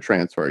unlimited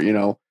transfer.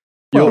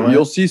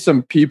 You'll see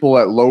some people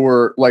at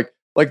lower like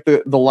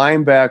the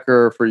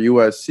linebacker for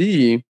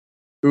USC,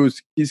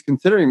 he's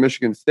considering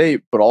Michigan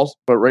State, but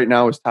right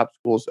now his top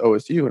school is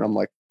OSU, and I'm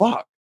like,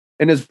 fuck.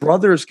 And his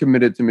brother is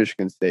committed to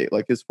Michigan State,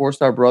 like his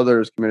 4-star brother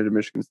is committed to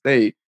Michigan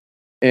State,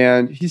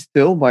 and he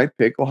still might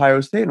pick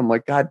Ohio State. I'm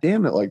like, God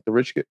damn it, like the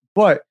rich kid.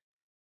 But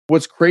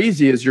what's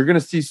crazy is you're going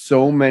to see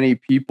so many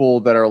people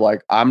that are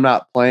like, I'm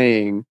not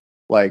playing,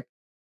 like,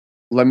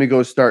 let me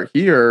go start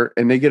here,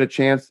 and they get a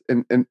chance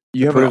and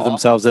you have prove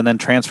themselves and then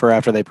transfer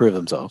after they prove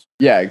themselves.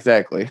 Yeah,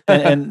 exactly.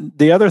 and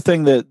the other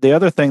thing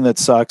that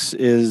sucks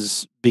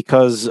is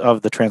because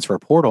of the transfer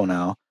portal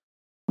now,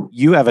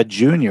 you have a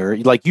junior,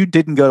 like you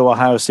didn't go to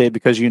Ohio State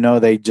because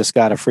they just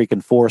got a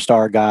freaking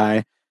 4-star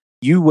guy.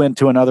 You went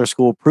to another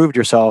school, proved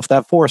yourself.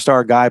 That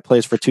 4-star guy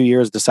plays for 2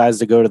 years, decides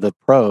to go to the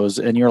pros,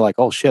 and you're like,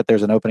 oh shit,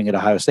 there's an opening at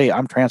Ohio State.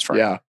 I'm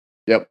transferring. Yeah.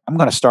 Yep. I'm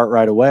going to start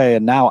right away.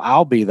 And now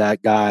I'll be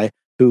that guy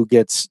who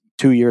gets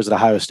 2 years at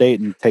Ohio State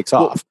and takes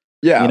off.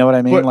 Yeah. You know what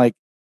I mean?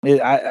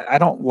 I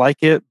don't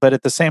like it, but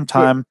at the same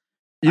time,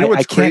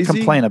 I can't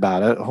complain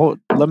about it.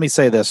 Let me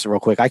say this real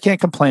quick. I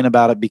can't complain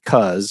about it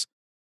because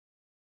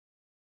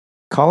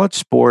college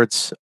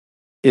sports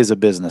is a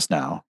business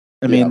now.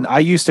 I mean, I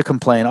used to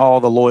complain,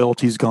 the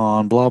loyalty's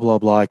gone, blah, blah,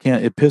 blah.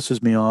 It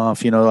pisses me off.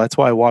 That's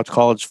why I watch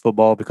college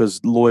football,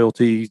 because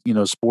loyalty,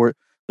 sport,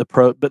 the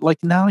pro. But like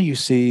now you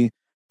see,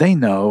 they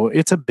know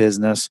it's a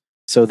business.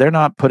 So they're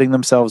not putting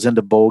themselves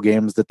into bowl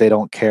games that they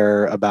don't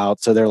care about.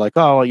 So they're like,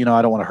 I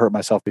don't want to hurt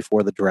myself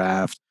before the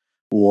draft,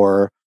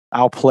 or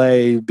I'll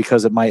play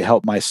because it might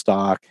help my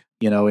stock,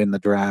 in the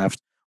draft,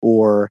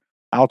 or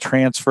I'll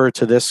transfer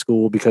to this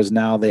school because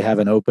now they have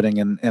an opening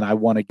and I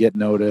want to get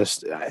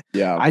noticed.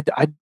 Yeah.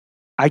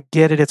 I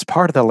get it. It's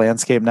part of the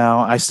landscape now.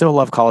 I still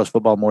love college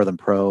football more than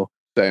pro.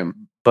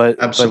 Same.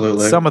 But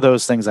absolutely, some of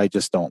those things I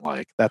just don't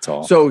like. That's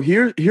all. So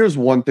here's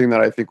one thing that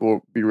I think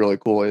will be really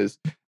cool is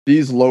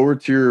these lower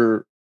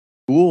tier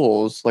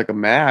schools like a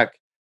MAC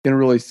can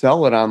really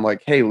sell it on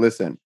like, hey,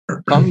 listen,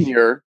 come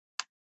here.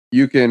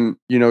 You can,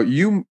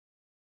 you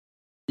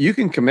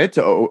can commit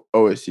to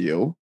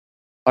OSU,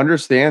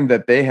 understand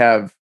that they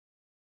have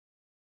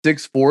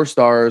 6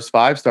 4-stars,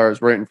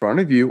 5-stars right in front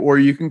of you, or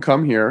you can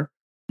come here,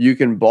 you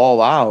can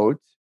ball out,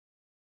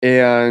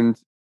 and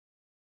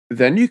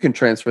then you can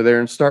transfer there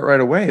and start right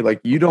away. Like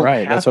you don't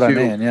have that's to, what I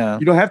mean. Yeah.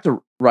 You don't have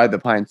to ride the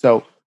pine.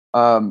 So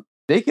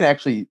they can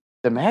actually,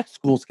 the MAC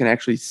schools can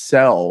actually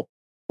sell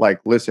like,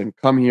 listen,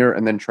 come here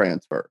and then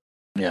transfer.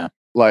 Yeah.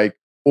 Like,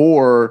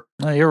 or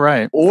no, you're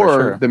right.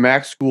 Or the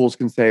MAC schools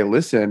can say,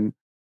 listen,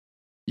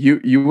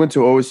 you went to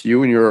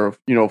OSU and you're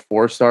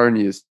 4-star and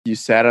you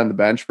sat on the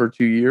bench for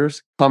 2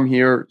 years. Come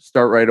here,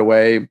 start right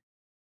away,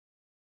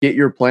 get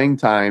your playing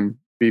time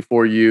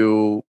before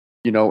you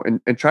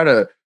and try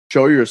to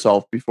show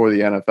yourself before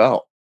the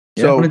NFL.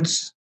 Yeah, so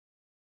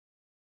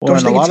don't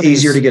you think it's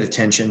easier to get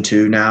attention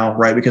to now,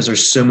 right? Because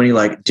there's so many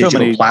like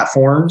digital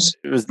platforms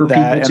for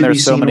people to be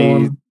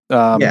seen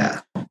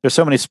on. There's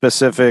so many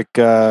specific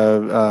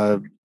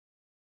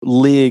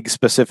league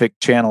specific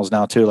channels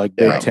now too, like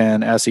Big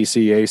 10,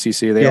 SEC, ACC.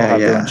 They all have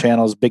their own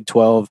channels. Big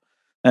 12.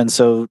 And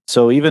so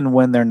even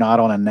when they're not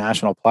on a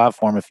national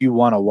platform, if you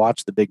want to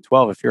watch the Big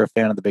 12, if you're a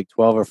fan of the Big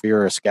 12, or if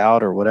you're a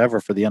scout or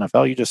whatever for the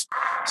NFL, you just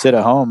sit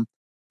at home.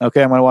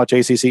 Okay, I'm going to watch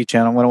ACC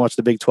channel. I'm going to watch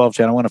the Big 12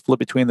 channel. I'm going to flip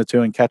between the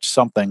two and catch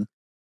something.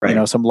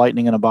 Right. Some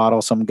lightning in a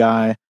bottle, some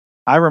guy.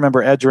 I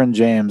remember Edgerrin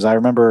James. I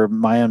remember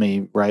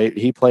Miami, right?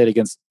 He played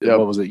against,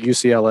 what was it,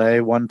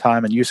 UCLA one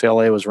time, and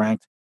UCLA was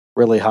ranked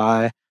really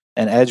high.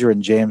 And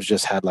Edgerrin James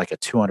just had like a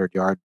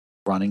 200-yard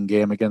running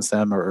game against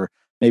them, or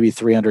maybe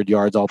 300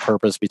 yards all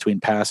purpose between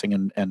passing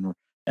and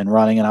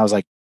running. And I was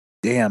like,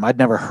 damn, I'd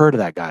never heard of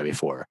that guy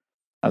before.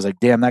 I was like,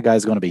 damn, that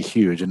guy's going to be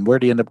huge. And where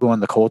did he end up going?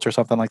 The Colts or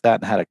something like that,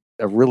 and had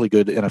a really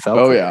good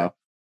NFL career. Yeah.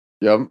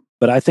 Yep.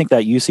 But I think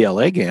that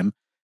UCLA game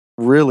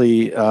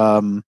really,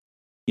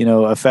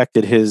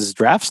 affected his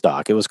draft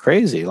stock. It was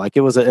crazy. Like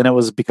it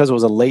was because it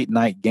was a late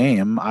night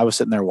game. I was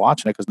sitting there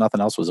watching it because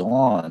nothing else was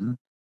on.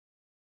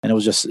 And it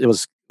was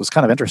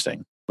kind of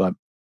interesting. But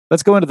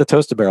let's go into the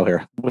toasted barrel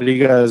here. What do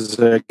you guys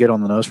get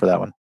on the nose for that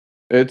one?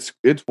 It's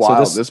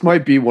wild. So this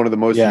might be one of the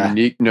most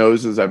unique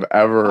noses I've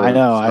ever. I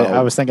know.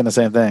 I was thinking the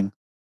same thing.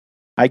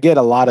 I get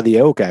a lot of the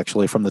oak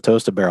actually from the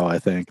toasted barrel, I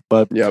think.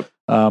 But this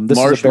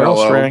is a barrel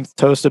strength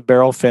toasted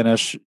barrel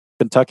finish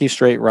Kentucky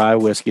straight rye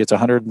whiskey. It's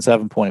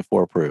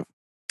 107.4 proof,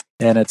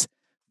 and its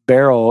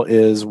barrel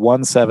is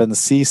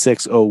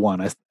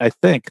 17C601. I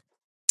think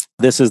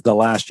this is the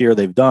last year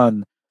they've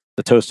done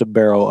the toasted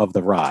barrel of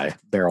the rye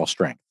barrel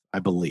strength, I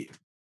believe.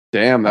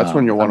 Damn, that's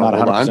when you want to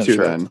hold on to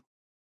sure. then.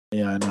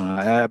 Yeah, I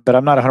know. But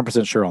I'm not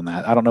 100% sure on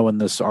that. I don't know when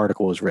this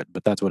article was written,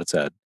 but that's what it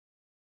said.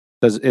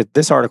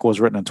 This article was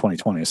written in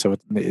 2020, so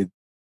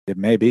it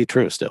may be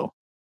true still.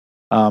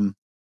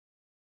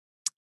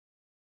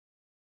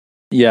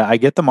 Yeah, I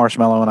get the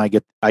marshmallow and I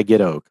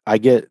get oak. I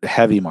get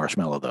heavy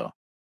marshmallow though.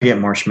 I get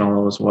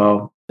marshmallow as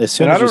well. As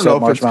soon as you said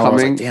marshmallow, I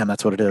was like, damn,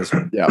 that's what it is.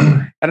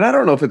 Yeah. And I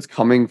don't know if it's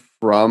coming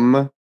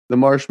from the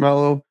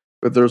marshmallow,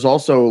 but there's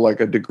also like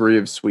a degree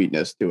of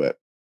sweetness to it.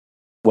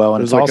 Well,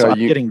 and it's like also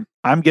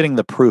I'm getting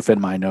the proof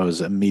in my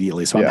nose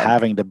immediately, so I'm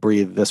having to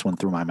breathe this one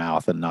through my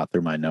mouth and not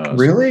through my nose.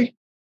 Really?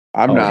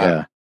 I'm not.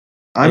 Yeah.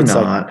 I'm it's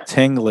not like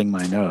tingling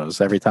my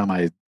nose every time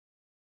I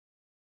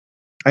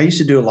used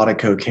to do a lot of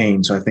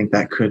cocaine, so I think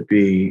that could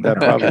be. That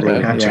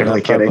probably. I'm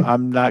totally kidding.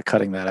 I'm not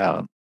cutting that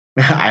out.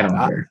 I don't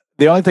care.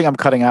 The only thing I'm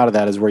cutting out of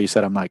that is where you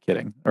said I'm not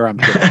kidding, or I'm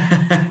kidding.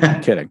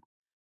 I'm kidding.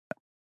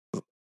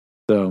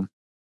 So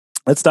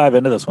let's dive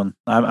into this one.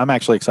 I'm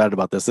actually excited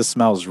about this. This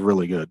smells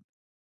really good.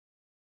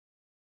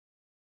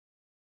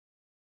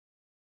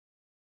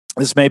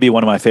 This may be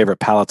one of my favorite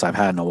palettes I've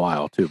had in a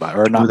while, too.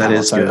 Or not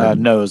palettes,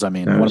 nose. I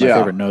mean, one of my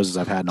favorite noses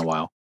I've had in a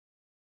while.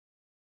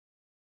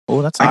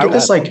 Oh, that's. I get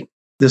this like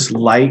this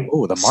light,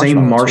 same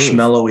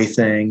marshmallowy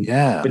thing.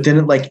 Yeah, but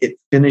then it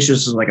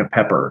finishes as like a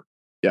pepper.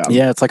 Yeah,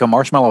 yeah, it's like a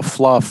marshmallow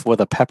fluff with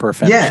a pepper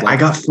finish. Yeah, I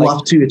got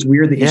fluff too. It's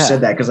weird that you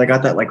said that because I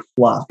got that like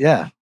fluff.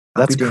 Yeah,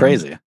 that's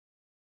crazy.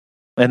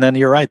 And then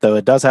you're right though;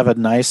 it does have a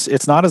nice.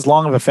 It's not as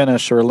long of a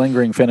finish or a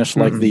lingering finish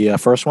like the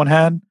first one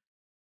had,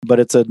 but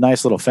it's a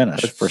nice little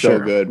finish for sure.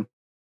 So good.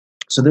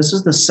 So this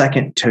is the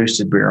second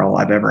toasted barrel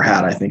I've ever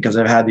had, I think, because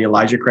I've had the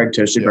Elijah Craig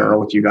toasted barrel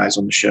with you guys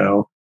on the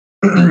show,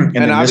 and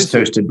then this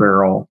toasted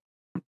barrel.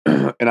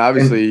 And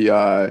obviously,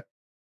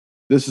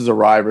 this is a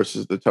rye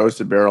versus the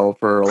toasted barrel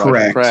for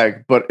Elijah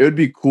Craig, but it would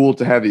be cool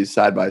to have these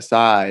side by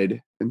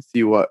side and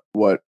see what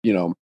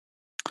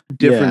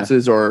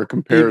differences or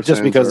comparisons.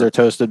 Just because they're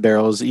toasted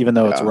barrels, even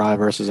though it's rye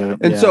versus a.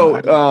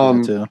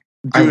 And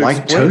I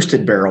like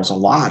toasted barrels a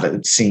lot.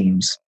 It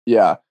seems.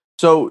 Yeah.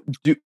 So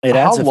it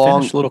adds a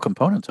finished little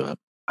component to it.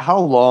 How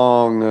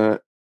long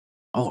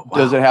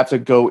does it have to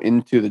go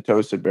into the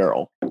toasted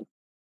barrel?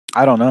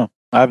 I don't know.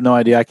 I have no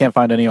idea. I can't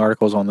find any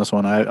articles on this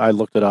one. I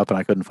looked it up and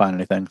I couldn't find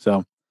anything.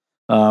 So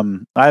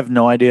I have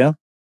no idea.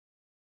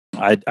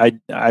 I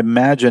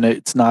imagine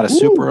it's not a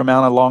super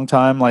amount of long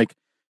time, like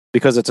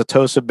because it's a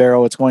toasted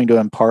barrel, it's going to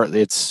impart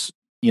its,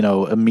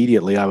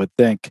 immediately, I would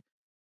think,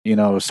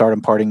 start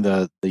imparting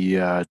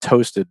the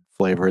toasted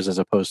flavors as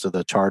opposed to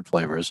the charred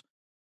flavors.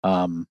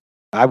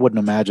 I wouldn't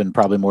imagine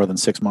probably more than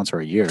 6 months or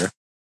a year.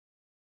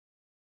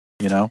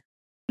 Yeah.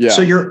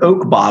 So your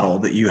oak bottle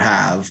that you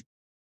have,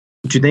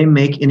 do they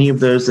make any of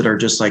those that are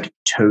just like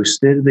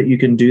toasted that you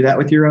can do that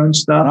with your own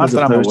stuff as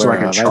opposed to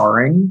like a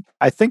charring?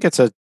 I think it's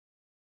a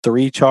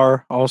 3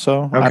 char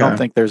also. Okay. I don't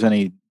think there's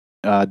any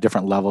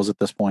different levels at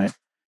this point.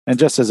 And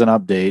just as an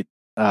update,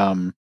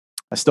 I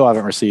still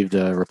haven't received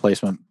a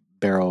replacement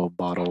barrel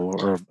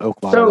bottle or oak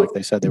bottle like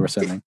they said they were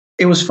sending.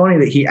 It was funny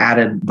that he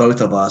added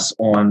both of us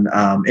on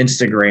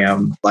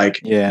Instagram,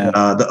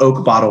 the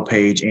oak bottle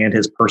page and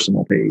his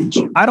personal page.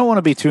 I don't want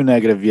to be too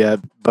negative yet,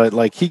 but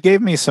like he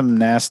gave me some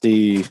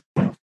nasty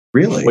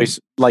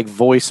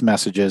voice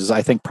messages,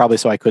 I think probably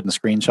so I couldn't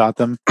screenshot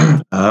them.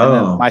 And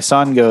then my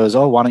son goes,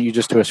 why don't you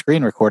just do a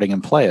screen recording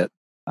and play it?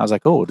 I was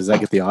like, does that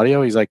get the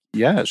audio? He's like,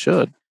 yeah, it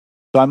should.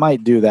 So I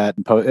might do that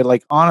and post it.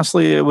 Like,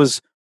 honestly, it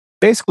was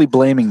basically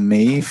blaming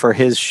me for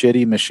his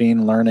shitty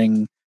machine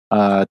learning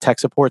tech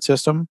support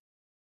system.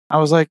 I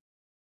was like,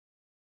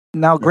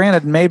 now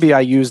granted, maybe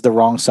I used the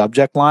wrong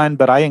subject line,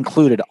 but I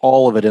included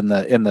all of it in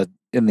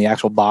the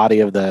actual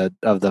body of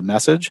the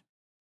message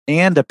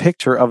and a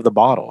picture of the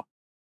bottle,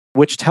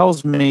 which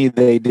tells me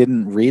they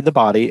didn't read the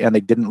body and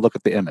they didn't look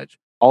at the image.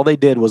 All they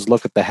did was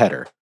look at the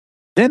header.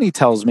 Then he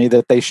tells me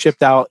that they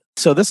shipped out.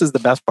 So this is the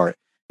best part.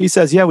 He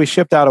says, we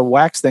shipped out a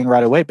wax thing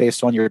right away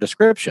based on your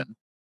description,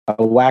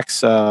 a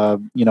wax,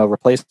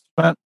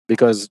 replacement,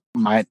 because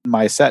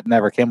my set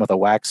never came with a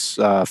wax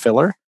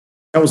filler.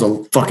 That was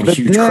a fucking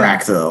huge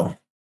crack, though.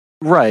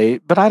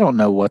 Right, but I don't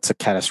know what's a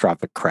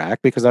catastrophic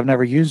crack because I've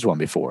never used one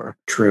before.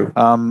 True.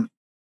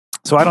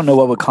 So I don't know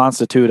what would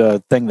constitute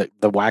a thing that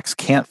the wax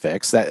can't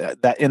fix.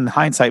 That in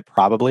hindsight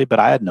probably, but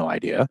I had no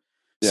idea.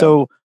 Yeah.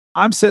 So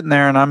I'm sitting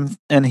there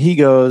and he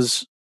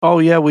goes, "Oh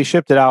yeah, we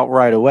shipped it out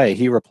right away."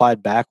 He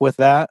replied back with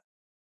that.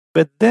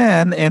 But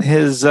then in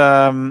his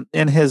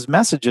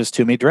messages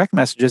to me, direct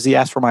messages, he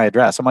asked for my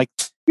address. I'm like,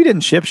 "You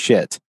didn't ship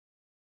shit.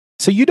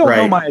 So you don't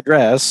know my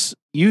address.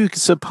 You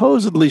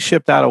supposedly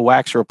shipped out a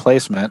wax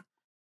replacement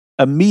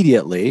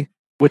immediately,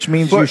 which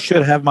means you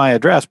should have my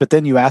address, but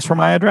then you asked for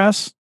my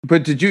address."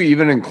 But did you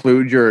even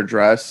include your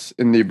address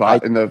in the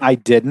bot? I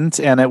didn't,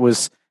 and it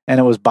was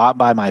bought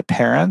by my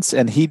parents,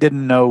 and he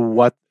didn't know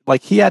what.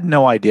 Like he had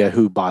no idea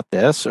who bought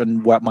this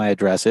and what my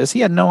address is. He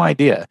had no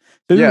idea.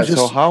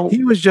 So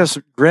he was just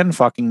grin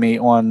fucking me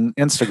on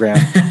Instagram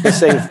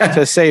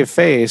to save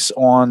face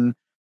on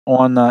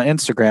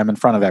Instagram in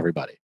front of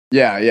everybody.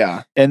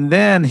 Yeah. And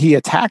then he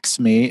attacks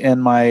me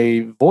in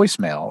my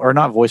voicemail, or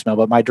not voicemail,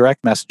 but my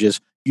direct messages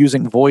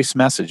using voice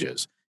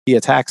messages. He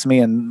attacks me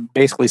and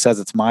basically says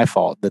it's my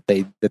fault that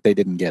they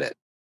didn't get it.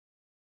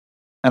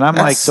 And I'm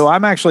like, so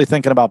I'm actually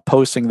thinking about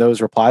posting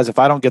those replies. If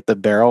I don't get the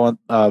barrel,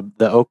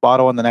 the oak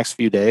bottle in the next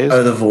few days.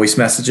 Oh, the voice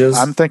messages?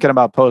 I'm thinking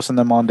about posting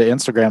them onto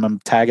Instagram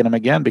and tagging him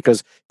again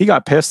because he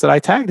got pissed that I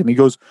tagged him. He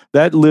goes,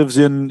 that lives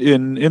in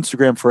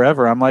Instagram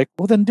forever. I'm like,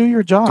 well, then do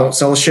your job. Don't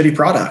sell a shitty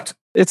product.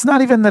 It's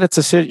not even that it's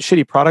a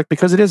shitty product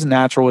because it is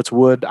natural. It's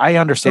wood. I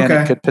understand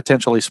it could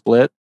potentially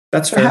split.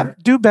 That's fair.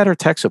 Do better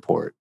tech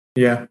support.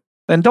 Yeah.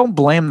 And don't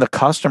blame the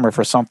customer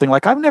for something.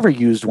 Like, I've never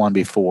used one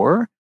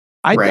before.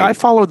 I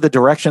followed the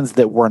directions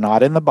that were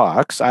not in the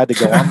box. I had to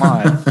go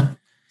online.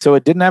 So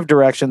it didn't have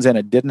directions and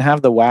it didn't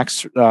have the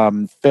wax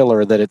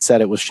filler that it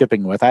said it was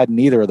shipping with. I had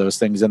neither of those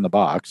things in the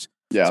box.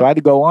 Yeah. So I had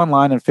to go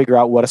online and figure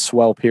out what a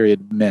swell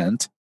period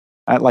meant.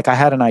 I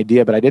had an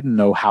idea, but I didn't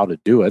know how to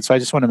do it. So I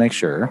just want to make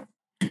sure.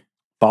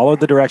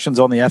 Followed the directions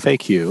on the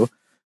FAQ,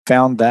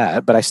 found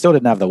that, but I still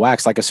didn't have the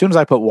wax. Like, as soon as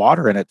I put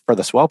water in it for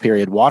the swell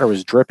period, water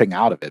was dripping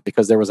out of it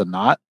because there was a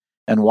knot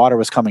and water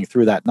was coming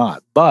through that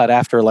knot. But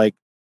after like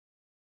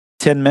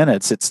 10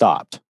 minutes, it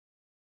stopped.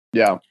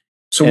 Yeah.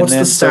 So what's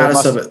the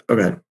status of it?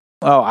 Okay.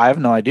 Oh, I have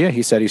no idea.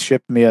 He said he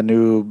shipped me a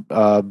new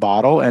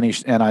bottle, and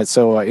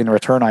in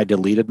return I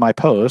deleted my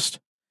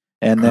post,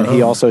 and then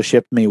he also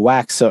shipped me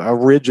wax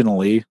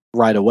originally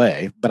right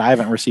away, but I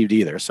haven't received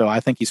either. So I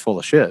think he's full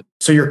of shit.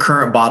 So your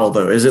current bottle,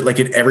 though, is it like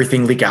did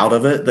everything leak out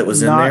of it that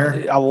was in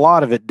there? A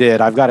lot of it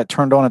did. I've got it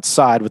turned on its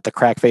side with the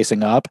crack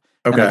facing up.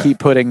 Okay. And I keep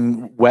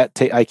putting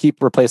I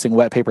keep replacing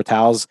wet paper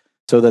towels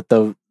so that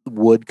the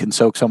wood can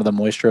soak some of the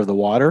moisture of the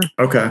water.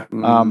 Okay.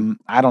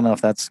 I don't know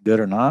if that's good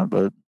or not,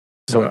 but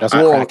so it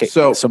doesn't crack it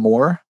some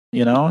more,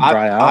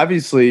 dry out.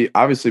 Obviously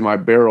my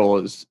barrel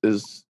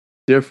is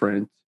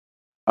different.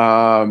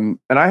 And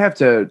I have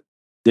to.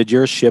 Did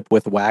yours ship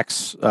with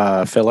wax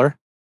filler?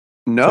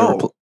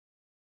 No.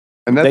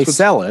 And they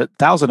sell it.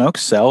 Thousand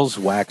Oaks sells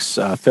wax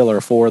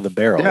filler for the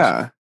barrels.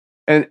 Yeah.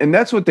 And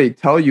that's what they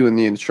tell you in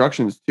the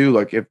instructions too.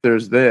 Like, if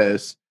there's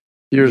this,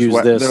 here's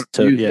use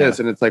this,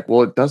 and it's like,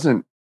 well, it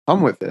doesn't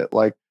come with it.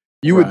 Like,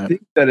 you would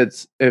think that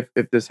it's if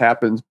this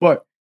happens,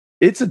 but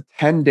it's a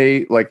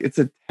 10-day. Like, it's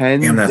a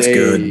 10. Damn, that's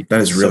good.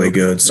 That is really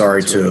good.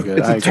 Sorry to really good.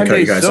 It's a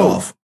 10-day you guys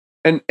off.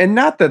 And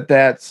not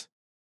that's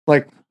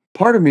like,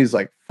 part of me is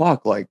like,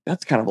 fuck, like,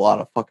 that's kind of a lot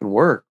of fucking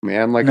work,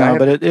 man. Like, no,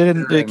 but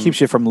it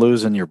keeps you from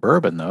losing your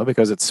bourbon though,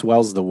 because it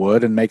swells the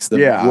wood and makes the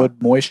wood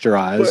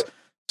moisturize.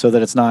 So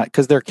that it's not,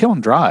 because they're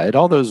kiln dried.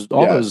 All those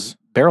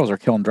barrels are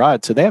kiln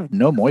dried, so they have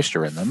no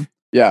moisture in them.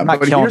 Yeah,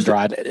 not kiln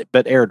dried,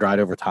 but air dried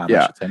over time.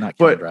 Yeah, I should say, not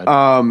kiln dried.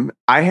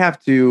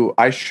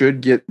 I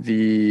should get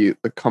the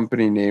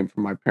company name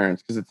from my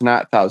parents because it's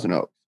not Thousand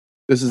Oaks.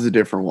 This is a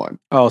different one.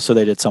 Oh, so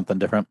they did something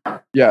different.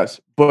 Yes,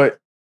 but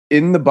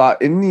in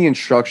the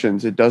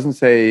instructions, it doesn't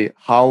say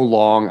how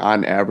long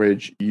on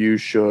average you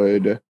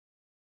should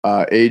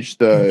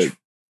age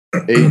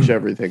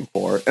everything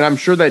for, and I'm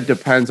sure that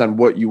depends on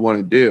what you want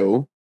to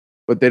do.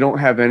 But they don't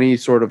have any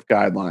sort of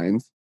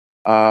guidelines.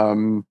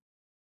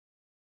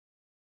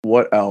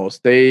 What else?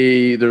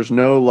 There's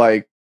no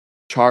like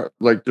chart,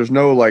 like there's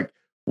no like,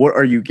 what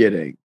are you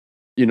getting?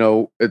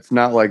 It's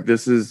not like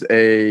this is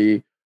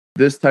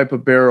this type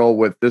of barrel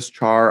with this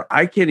char.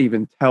 I can't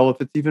even tell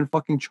if it's even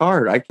fucking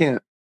charred. I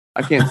can't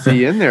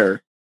see in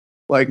there.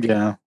 Like,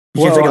 yeah.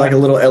 You can't take like a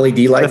little LED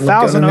light. The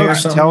Thousand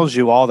Oaks tells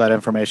you all that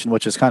information,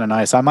 which is kind of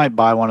nice. I might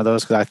buy one of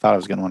those because I thought I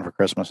was getting one for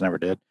Christmas, never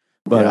did.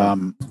 But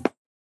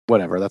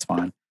whatever, that's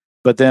fine.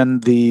 But then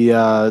the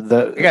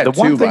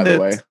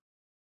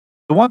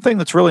one thing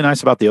that's really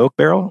nice about the oak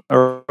barrel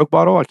or oak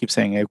bottle, I keep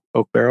saying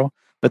oak barrel,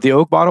 but the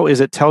oak bottle is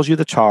it tells you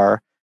the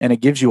char and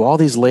it gives you all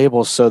these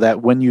labels so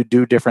that when you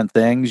do different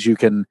things, you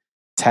can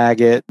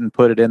tag it and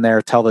put it in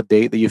there, tell the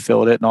date that you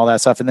filled it and all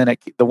that stuff. And then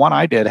the one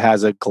I did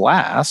has a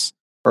glass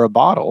or a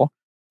bottle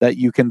that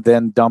you can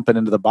then dump it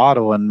into the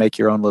bottle and make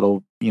your own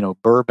little,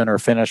 bourbon or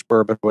finished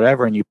bourbon,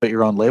 whatever, and you put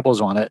your own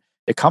labels on it.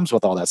 It comes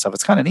with all that stuff.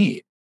 It's kind of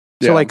neat.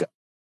 So like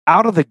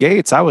out of the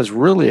gates, I was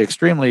really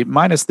extremely,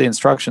 minus the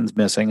instructions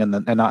missing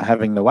and not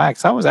having the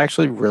wax, I was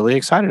actually really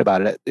excited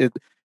about it. It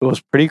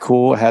was pretty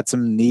cool. It had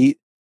some neat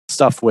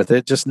stuff with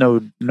it, just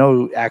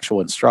no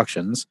actual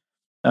instructions.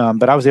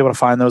 But I was able to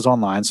find those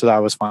online, so I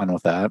was fine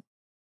with that.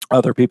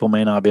 Other people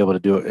may not be able to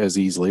do it as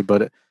easily,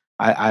 but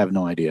I have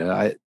no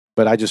idea.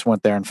 But I just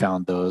went there and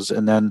found those.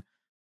 And then,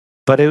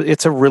 but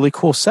it's a really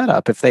cool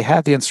setup. If they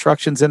had the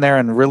instructions in there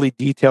and really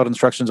detailed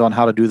instructions on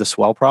how to do the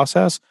swell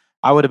process,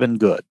 I would have been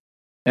good.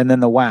 And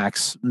then the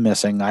wax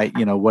missing,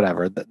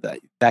 whatever,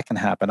 that can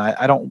happen.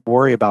 I don't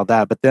worry about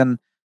that. But then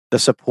the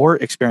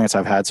support experience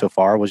I've had so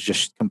far was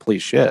just complete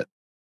shit.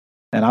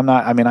 And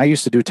I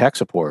used to do tech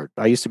support.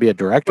 I used to be a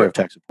director of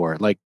tech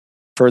support. Like,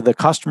 for the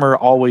customer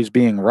always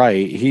being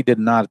right, he did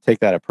not take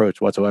that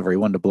approach whatsoever. He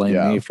wanted to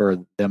blame me for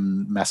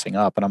them messing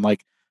up. And I'm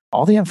like,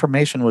 all the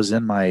information was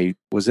in my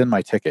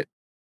ticket.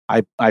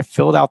 I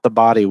filled out the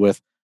body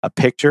with a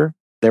picture.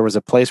 There was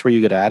a place where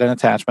you could add an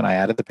attachment. I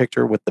added the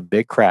picture with the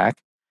big crack.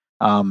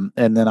 And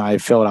then I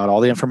filled out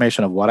all the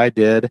information of what I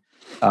did,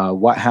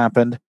 what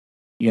happened,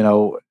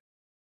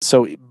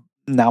 so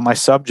now my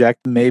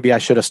subject, maybe I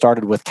should have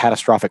started with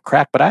catastrophic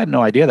crack, but I had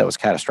no idea that was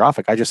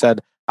catastrophic. I just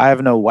said, I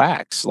have no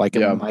wax. Like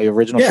in my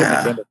original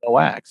shipment came with no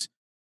wax.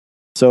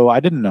 So I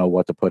didn't know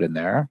what to put in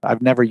there.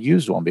 I've never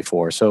used one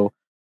before. So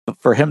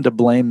for him to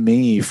blame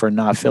me for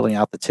not filling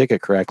out the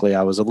ticket correctly,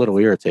 I was a little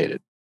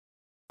irritated.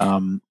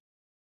 Being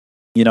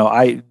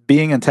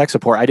in tech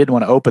support, I didn't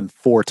want to open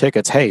 4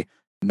 tickets. Hey,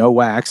 no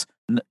wax,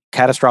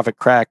 catastrophic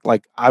crack.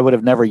 Like I would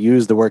have never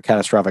used the word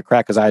catastrophic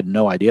crack because I had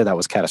no idea that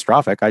was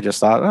catastrophic. I just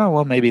thought, oh,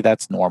 well, maybe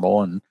that's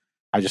normal and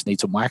I just need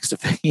some wax to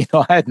fix.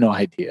 I had no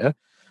idea.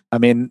 I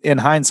mean, in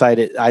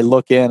hindsight, I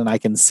look in and I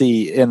can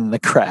see in the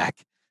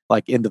crack,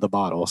 like into the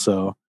bottle.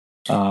 So,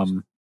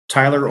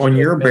 Tyler, on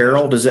your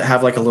barrel, does it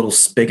have like a little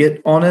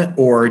spigot on it,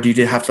 or do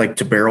you have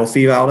to barrel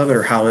thieve out of it,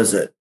 or how is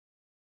it?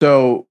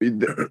 So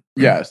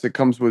yes, it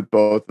comes with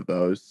both of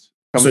those.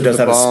 So it does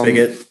have a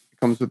spigot. It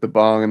comes with the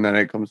bong, and then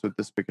it comes with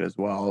the spigot as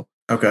well.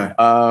 Okay.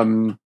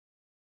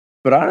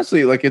 But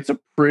honestly, like it's a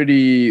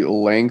pretty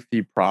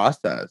lengthy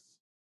process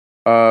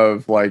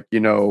of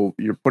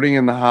you're putting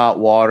in the hot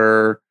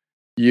water.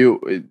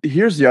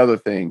 Here's the other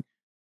thing.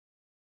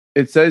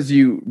 It says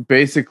you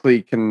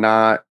basically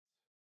cannot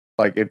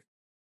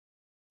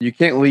you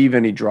can't leave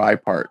any dry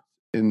parts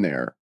in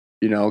there,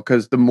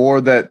 because the more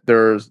that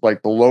there's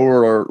like the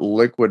lower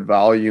liquid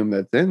volume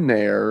that's in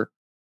there,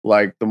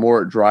 like the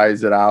more it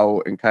dries it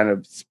out and kind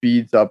of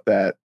speeds up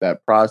that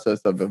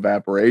process of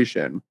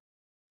evaporation.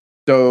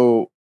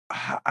 So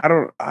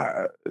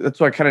that's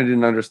what I kind of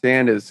didn't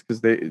understand is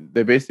because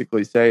they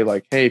basically say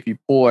like, hey, if you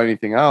pull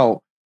anything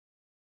out,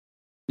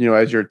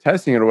 as you're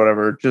testing it or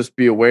whatever, just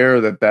be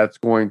aware that that's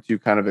going to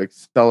kind of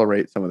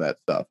accelerate some of that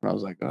stuff. And I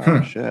was like,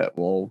 oh shit,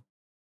 well.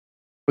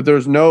 But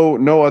there's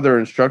no other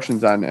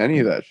instructions on any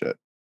of that shit.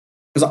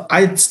 Because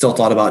I still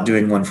thought about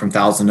doing one from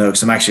Thousand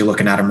Oaks. I'm actually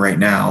looking at them right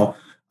now,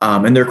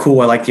 and they're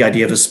cool. I like the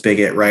idea of a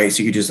spigot, right?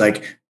 So you could just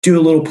do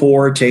a little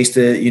pour, taste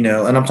it,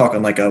 and I'm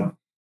talking like a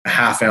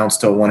half ounce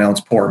to 1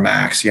 ounce pour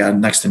max,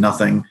 next to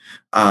nothing,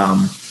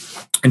 and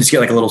just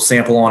get like a little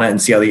sample on it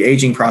and see how the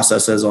aging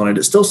process is on it.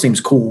 It still seems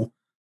cool,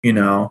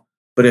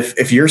 But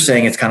if you're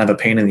saying it's kind of a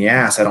pain in the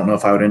ass, I don't know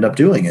if I would end up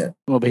doing it.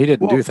 Well, but he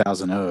didn't do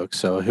Thousand Oaks,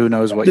 so who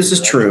knows what this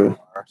is true.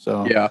 Are,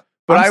 so yeah,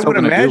 but I would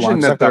imagine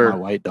that they're my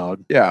white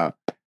dog. Yeah,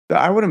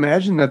 I would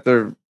imagine that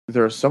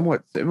they're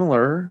somewhat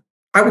similar.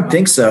 I would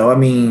think so. I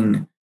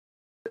mean,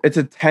 it's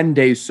a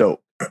 10-day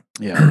soak.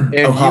 Yeah,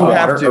 and hot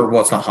water,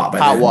 or it's not hot.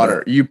 Hot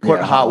water. You put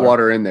hot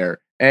water in there,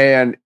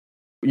 and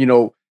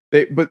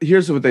But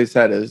here's what they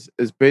said is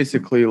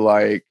basically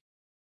like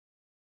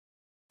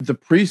the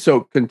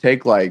pre-soak can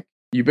take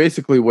you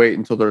basically wait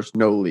until there's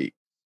no leak,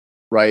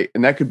 right?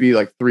 And that could be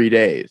 3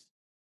 days.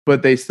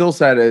 But they still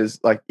said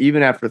is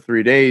even after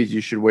 3 days,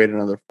 you should wait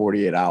another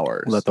 48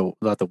 hours. Let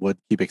the wood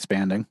keep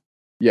expanding.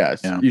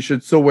 Yes, you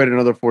should still wait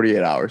another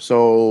 48 hours.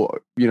 So,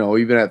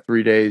 even at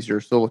 3 days,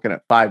 you're still looking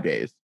at 5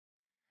 days.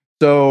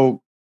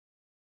 So,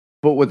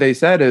 but what they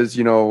said is,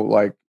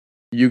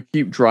 you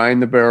keep drying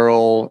the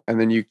barrel and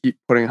then you keep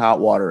putting hot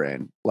water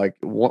in.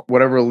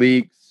 Whatever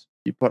leaks,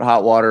 you put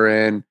hot water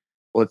in.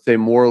 Let's say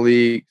more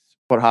leaks,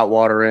 put hot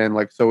water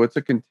in. So it's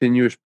a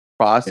continuous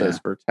process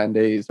for 10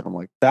 days. And I'm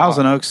like,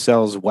 Thousand Oaks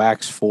sells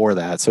wax for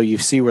that. So you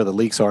see where the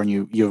leaks are and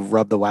you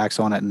rub the wax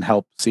on it and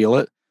help seal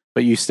it.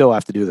 But you still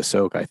have to do the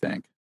soak, I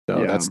think.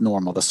 So that's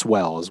normal. The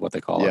swell is what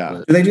they call it.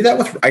 But do they do that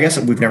with, I guess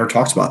we've never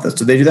talked about this.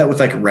 Do they do that with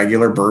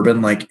regular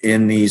bourbon,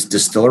 in these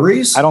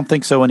distilleries? I don't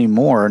think so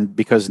anymore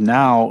because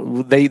now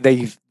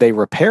they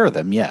repair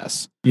them.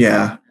 Yes.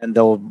 Yeah. And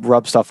they'll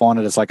rub stuff on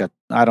it. It's I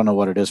don't know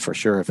what it is for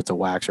sure, if it's a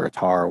wax or a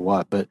tar or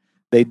what, but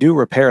they do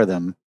repair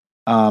them.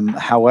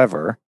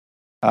 However,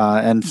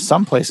 and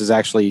some places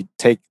actually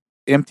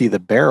empty the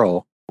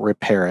barrel,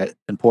 repair it,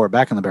 and pour it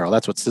back in the barrel.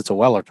 That's what Stitzel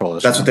Weller told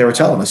us. That's what they were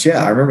telling us.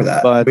 Yeah, I remember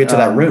that. But we get to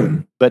that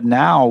room. But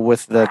now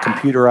with the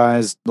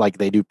computerized,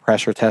 they do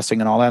pressure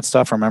testing and all that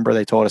stuff. Remember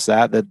they told us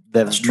that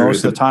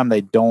most of the time they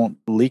don't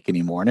leak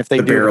anymore. And if they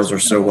do, barrels are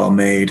so well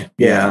made.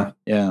 Yeah.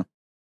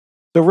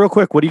 So real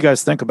quick, what do you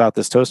guys think about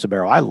this toasted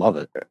barrel? I love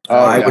it.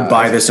 I would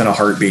buy this in a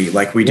heartbeat.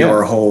 We do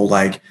our whole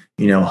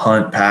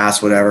hunt,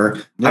 pass, whatever.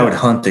 Yeah. I would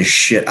hunt the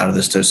shit out of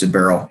this toasted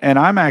barrel. And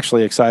I'm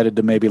actually excited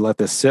to maybe let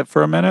this sit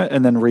for a minute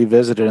and then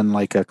revisit it in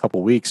a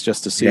couple weeks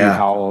just to see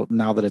how,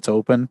 now that it's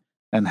open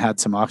and had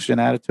some oxygen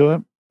added to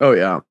it. Oh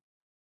yeah.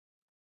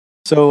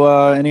 So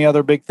any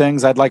other big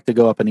things? I'd like to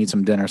go up and eat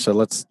some dinner. So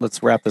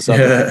let's wrap this up.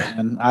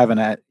 And I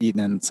haven't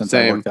eaten since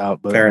I worked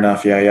out. But fair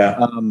enough.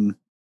 Yeah.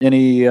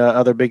 Any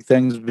other big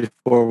things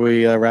before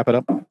we wrap it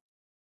up?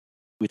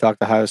 We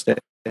talked Ohio State.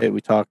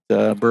 We talked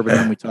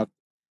bourbon. We talked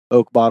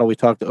oak bottle. We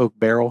talked oak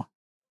barrel.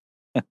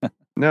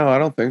 No, I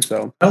don't think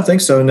so. I don't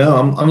think so. No,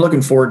 I'm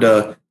looking forward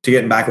to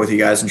getting back with you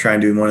guys and trying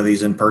to do one of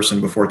these in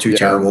person before too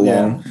terrible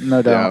long.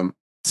 No doubt. Yeah.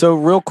 So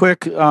real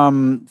quick,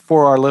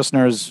 for our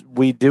listeners,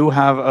 we do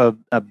have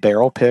a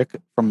barrel pick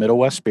from Middle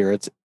West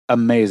Spirits.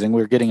 Amazing.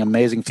 We're getting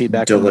amazing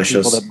feedback from the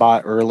people that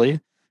bought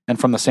early and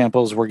from the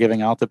samples we're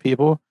giving out to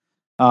people.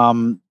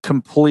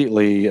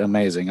 Completely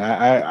amazing.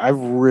 I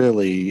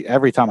really,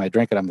 every time I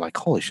drink it, I'm like,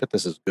 holy shit,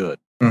 this is good.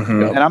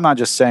 Mm-hmm. And I'm not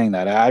just saying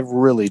that. I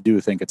really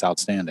do think it's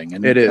outstanding.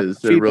 And it is.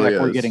 The feedback it really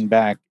is. we're getting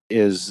back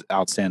is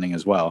outstanding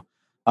as well.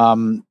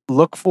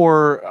 Look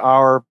for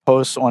our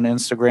posts on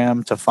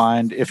Instagram to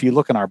find, if you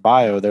look in our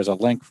bio, there's a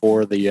link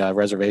for the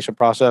reservation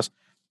process.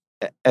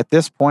 At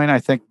this point, I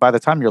think by the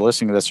time you're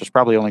listening to this, there's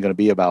probably only going to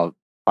be about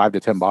 5 to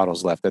 10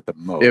 bottles left at the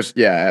most.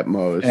 At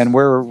most. And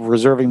we're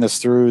reserving this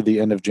through the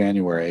end of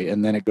January,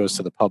 and then it goes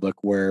to the public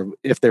where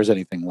if there's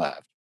anything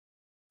left.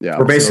 Yeah,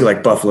 we're basically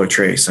like Buffalo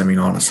Trace. I mean,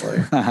 honestly.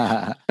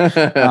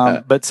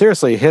 But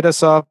seriously, hit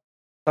us up.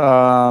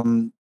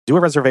 Do a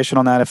reservation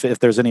on that if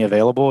there's any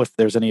available. If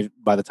there's any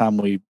by the time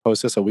we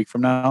post this a week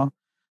from now.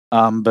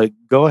 But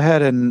go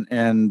ahead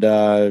and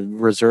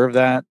reserve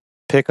that.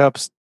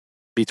 Pickups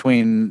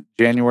between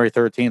January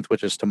 13th,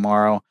 which is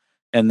tomorrow,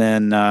 and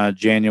then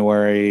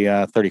January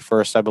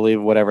 31st, I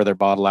believe, whatever their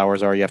bottle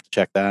hours are. You have to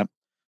check that.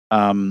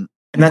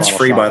 And that's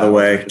free, by the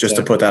way, just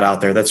to put that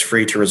out there. That's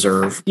free to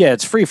reserve. Yeah,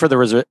 it's free for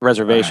the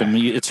reservation.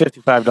 It's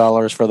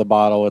 $55 for the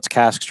bottle. It's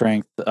cask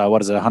strength.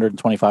 What is it?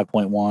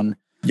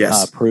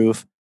 125.1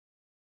 proof.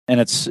 And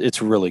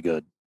it's really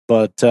good.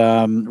 But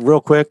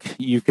real quick,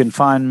 you can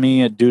find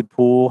me at Dude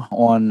Pool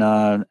on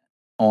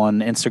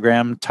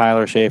Instagram.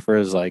 Tyler Schaefer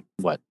is like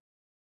what?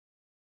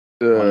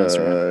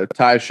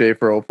 Ty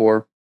Schaefer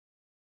 04.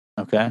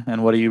 Okay,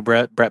 and what are you,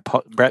 Brett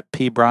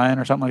P. Bryan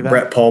or something like that?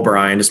 Brett Paul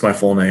Bryan is my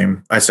full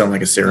name. I sound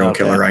like a serial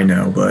killer, I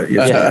know, but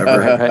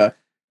whatever.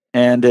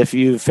 And if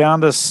you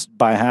found us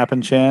by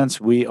happen chance,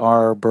 we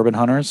are Bourbon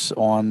Hunters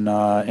on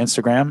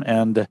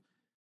Instagram,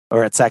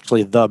 or it's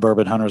actually The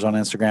Bourbon Hunters on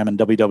Instagram, and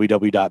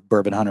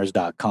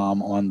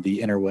www.bourbonhunters.com on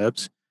the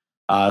interwebs.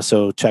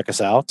 So check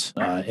us out.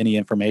 Any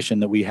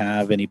information that we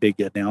have, any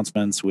big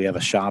announcements, we have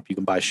a shop. You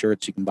can buy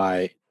shirts. You can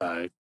buy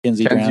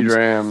Kinsey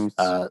Drams.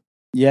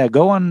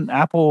 Go on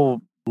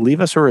Apple,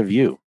 leave us a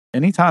review.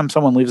 Anytime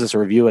someone leaves us a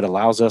review, it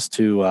allows us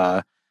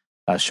to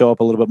show up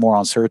a little bit more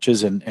on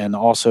searches and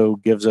also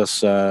gives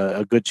us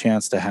a good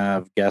chance to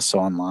have guests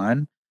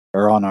online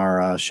or on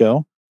our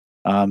show.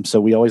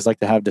 So we always like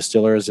to have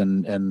distillers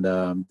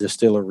and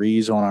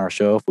distilleries on our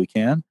show if we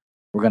can.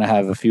 We're going to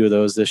have a few of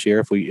those this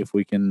year if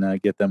we can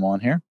get them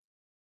on here.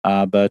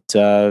 But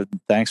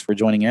thanks for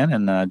joining in,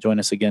 and join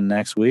us again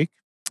next week.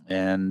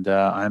 And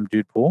I'm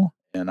Dude Pool,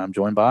 and I'm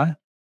joined by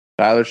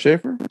Tyler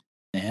Schaefer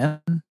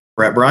and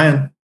Brett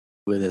Bryan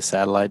with a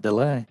satellite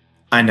delay.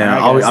 I know.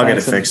 Right, I'll get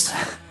it fixed.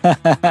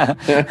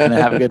 And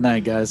have a good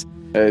night, guys.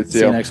 Hey, see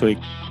you next week.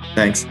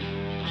 Thanks.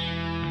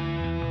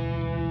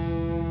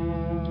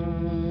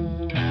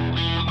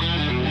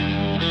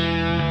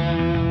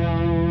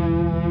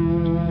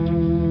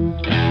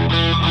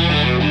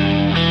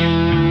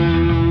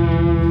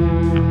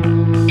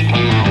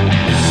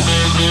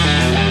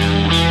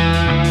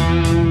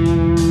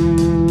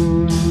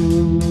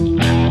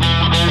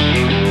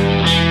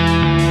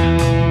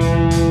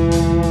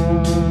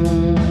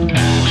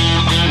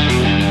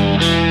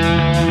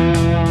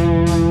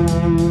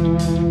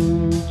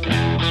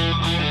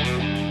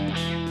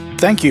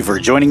 Thank you for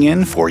joining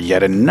in for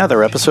yet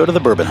another episode of the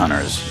Bourbon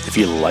Hunters. If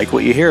you like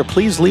what you hear,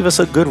 please leave us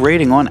a good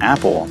rating on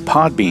Apple,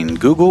 Podbean,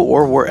 Google,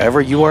 or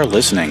wherever you are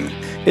listening.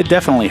 It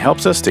definitely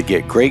helps us to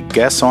get great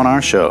guests on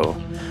our show.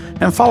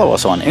 And follow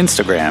us on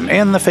Instagram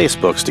and the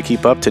Facebooks to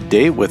keep up to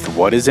date with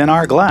what is in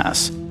our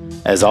glass.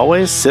 As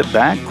always, sit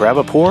back, grab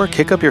a pour,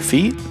 kick up your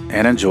feet,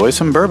 and enjoy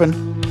some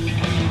bourbon.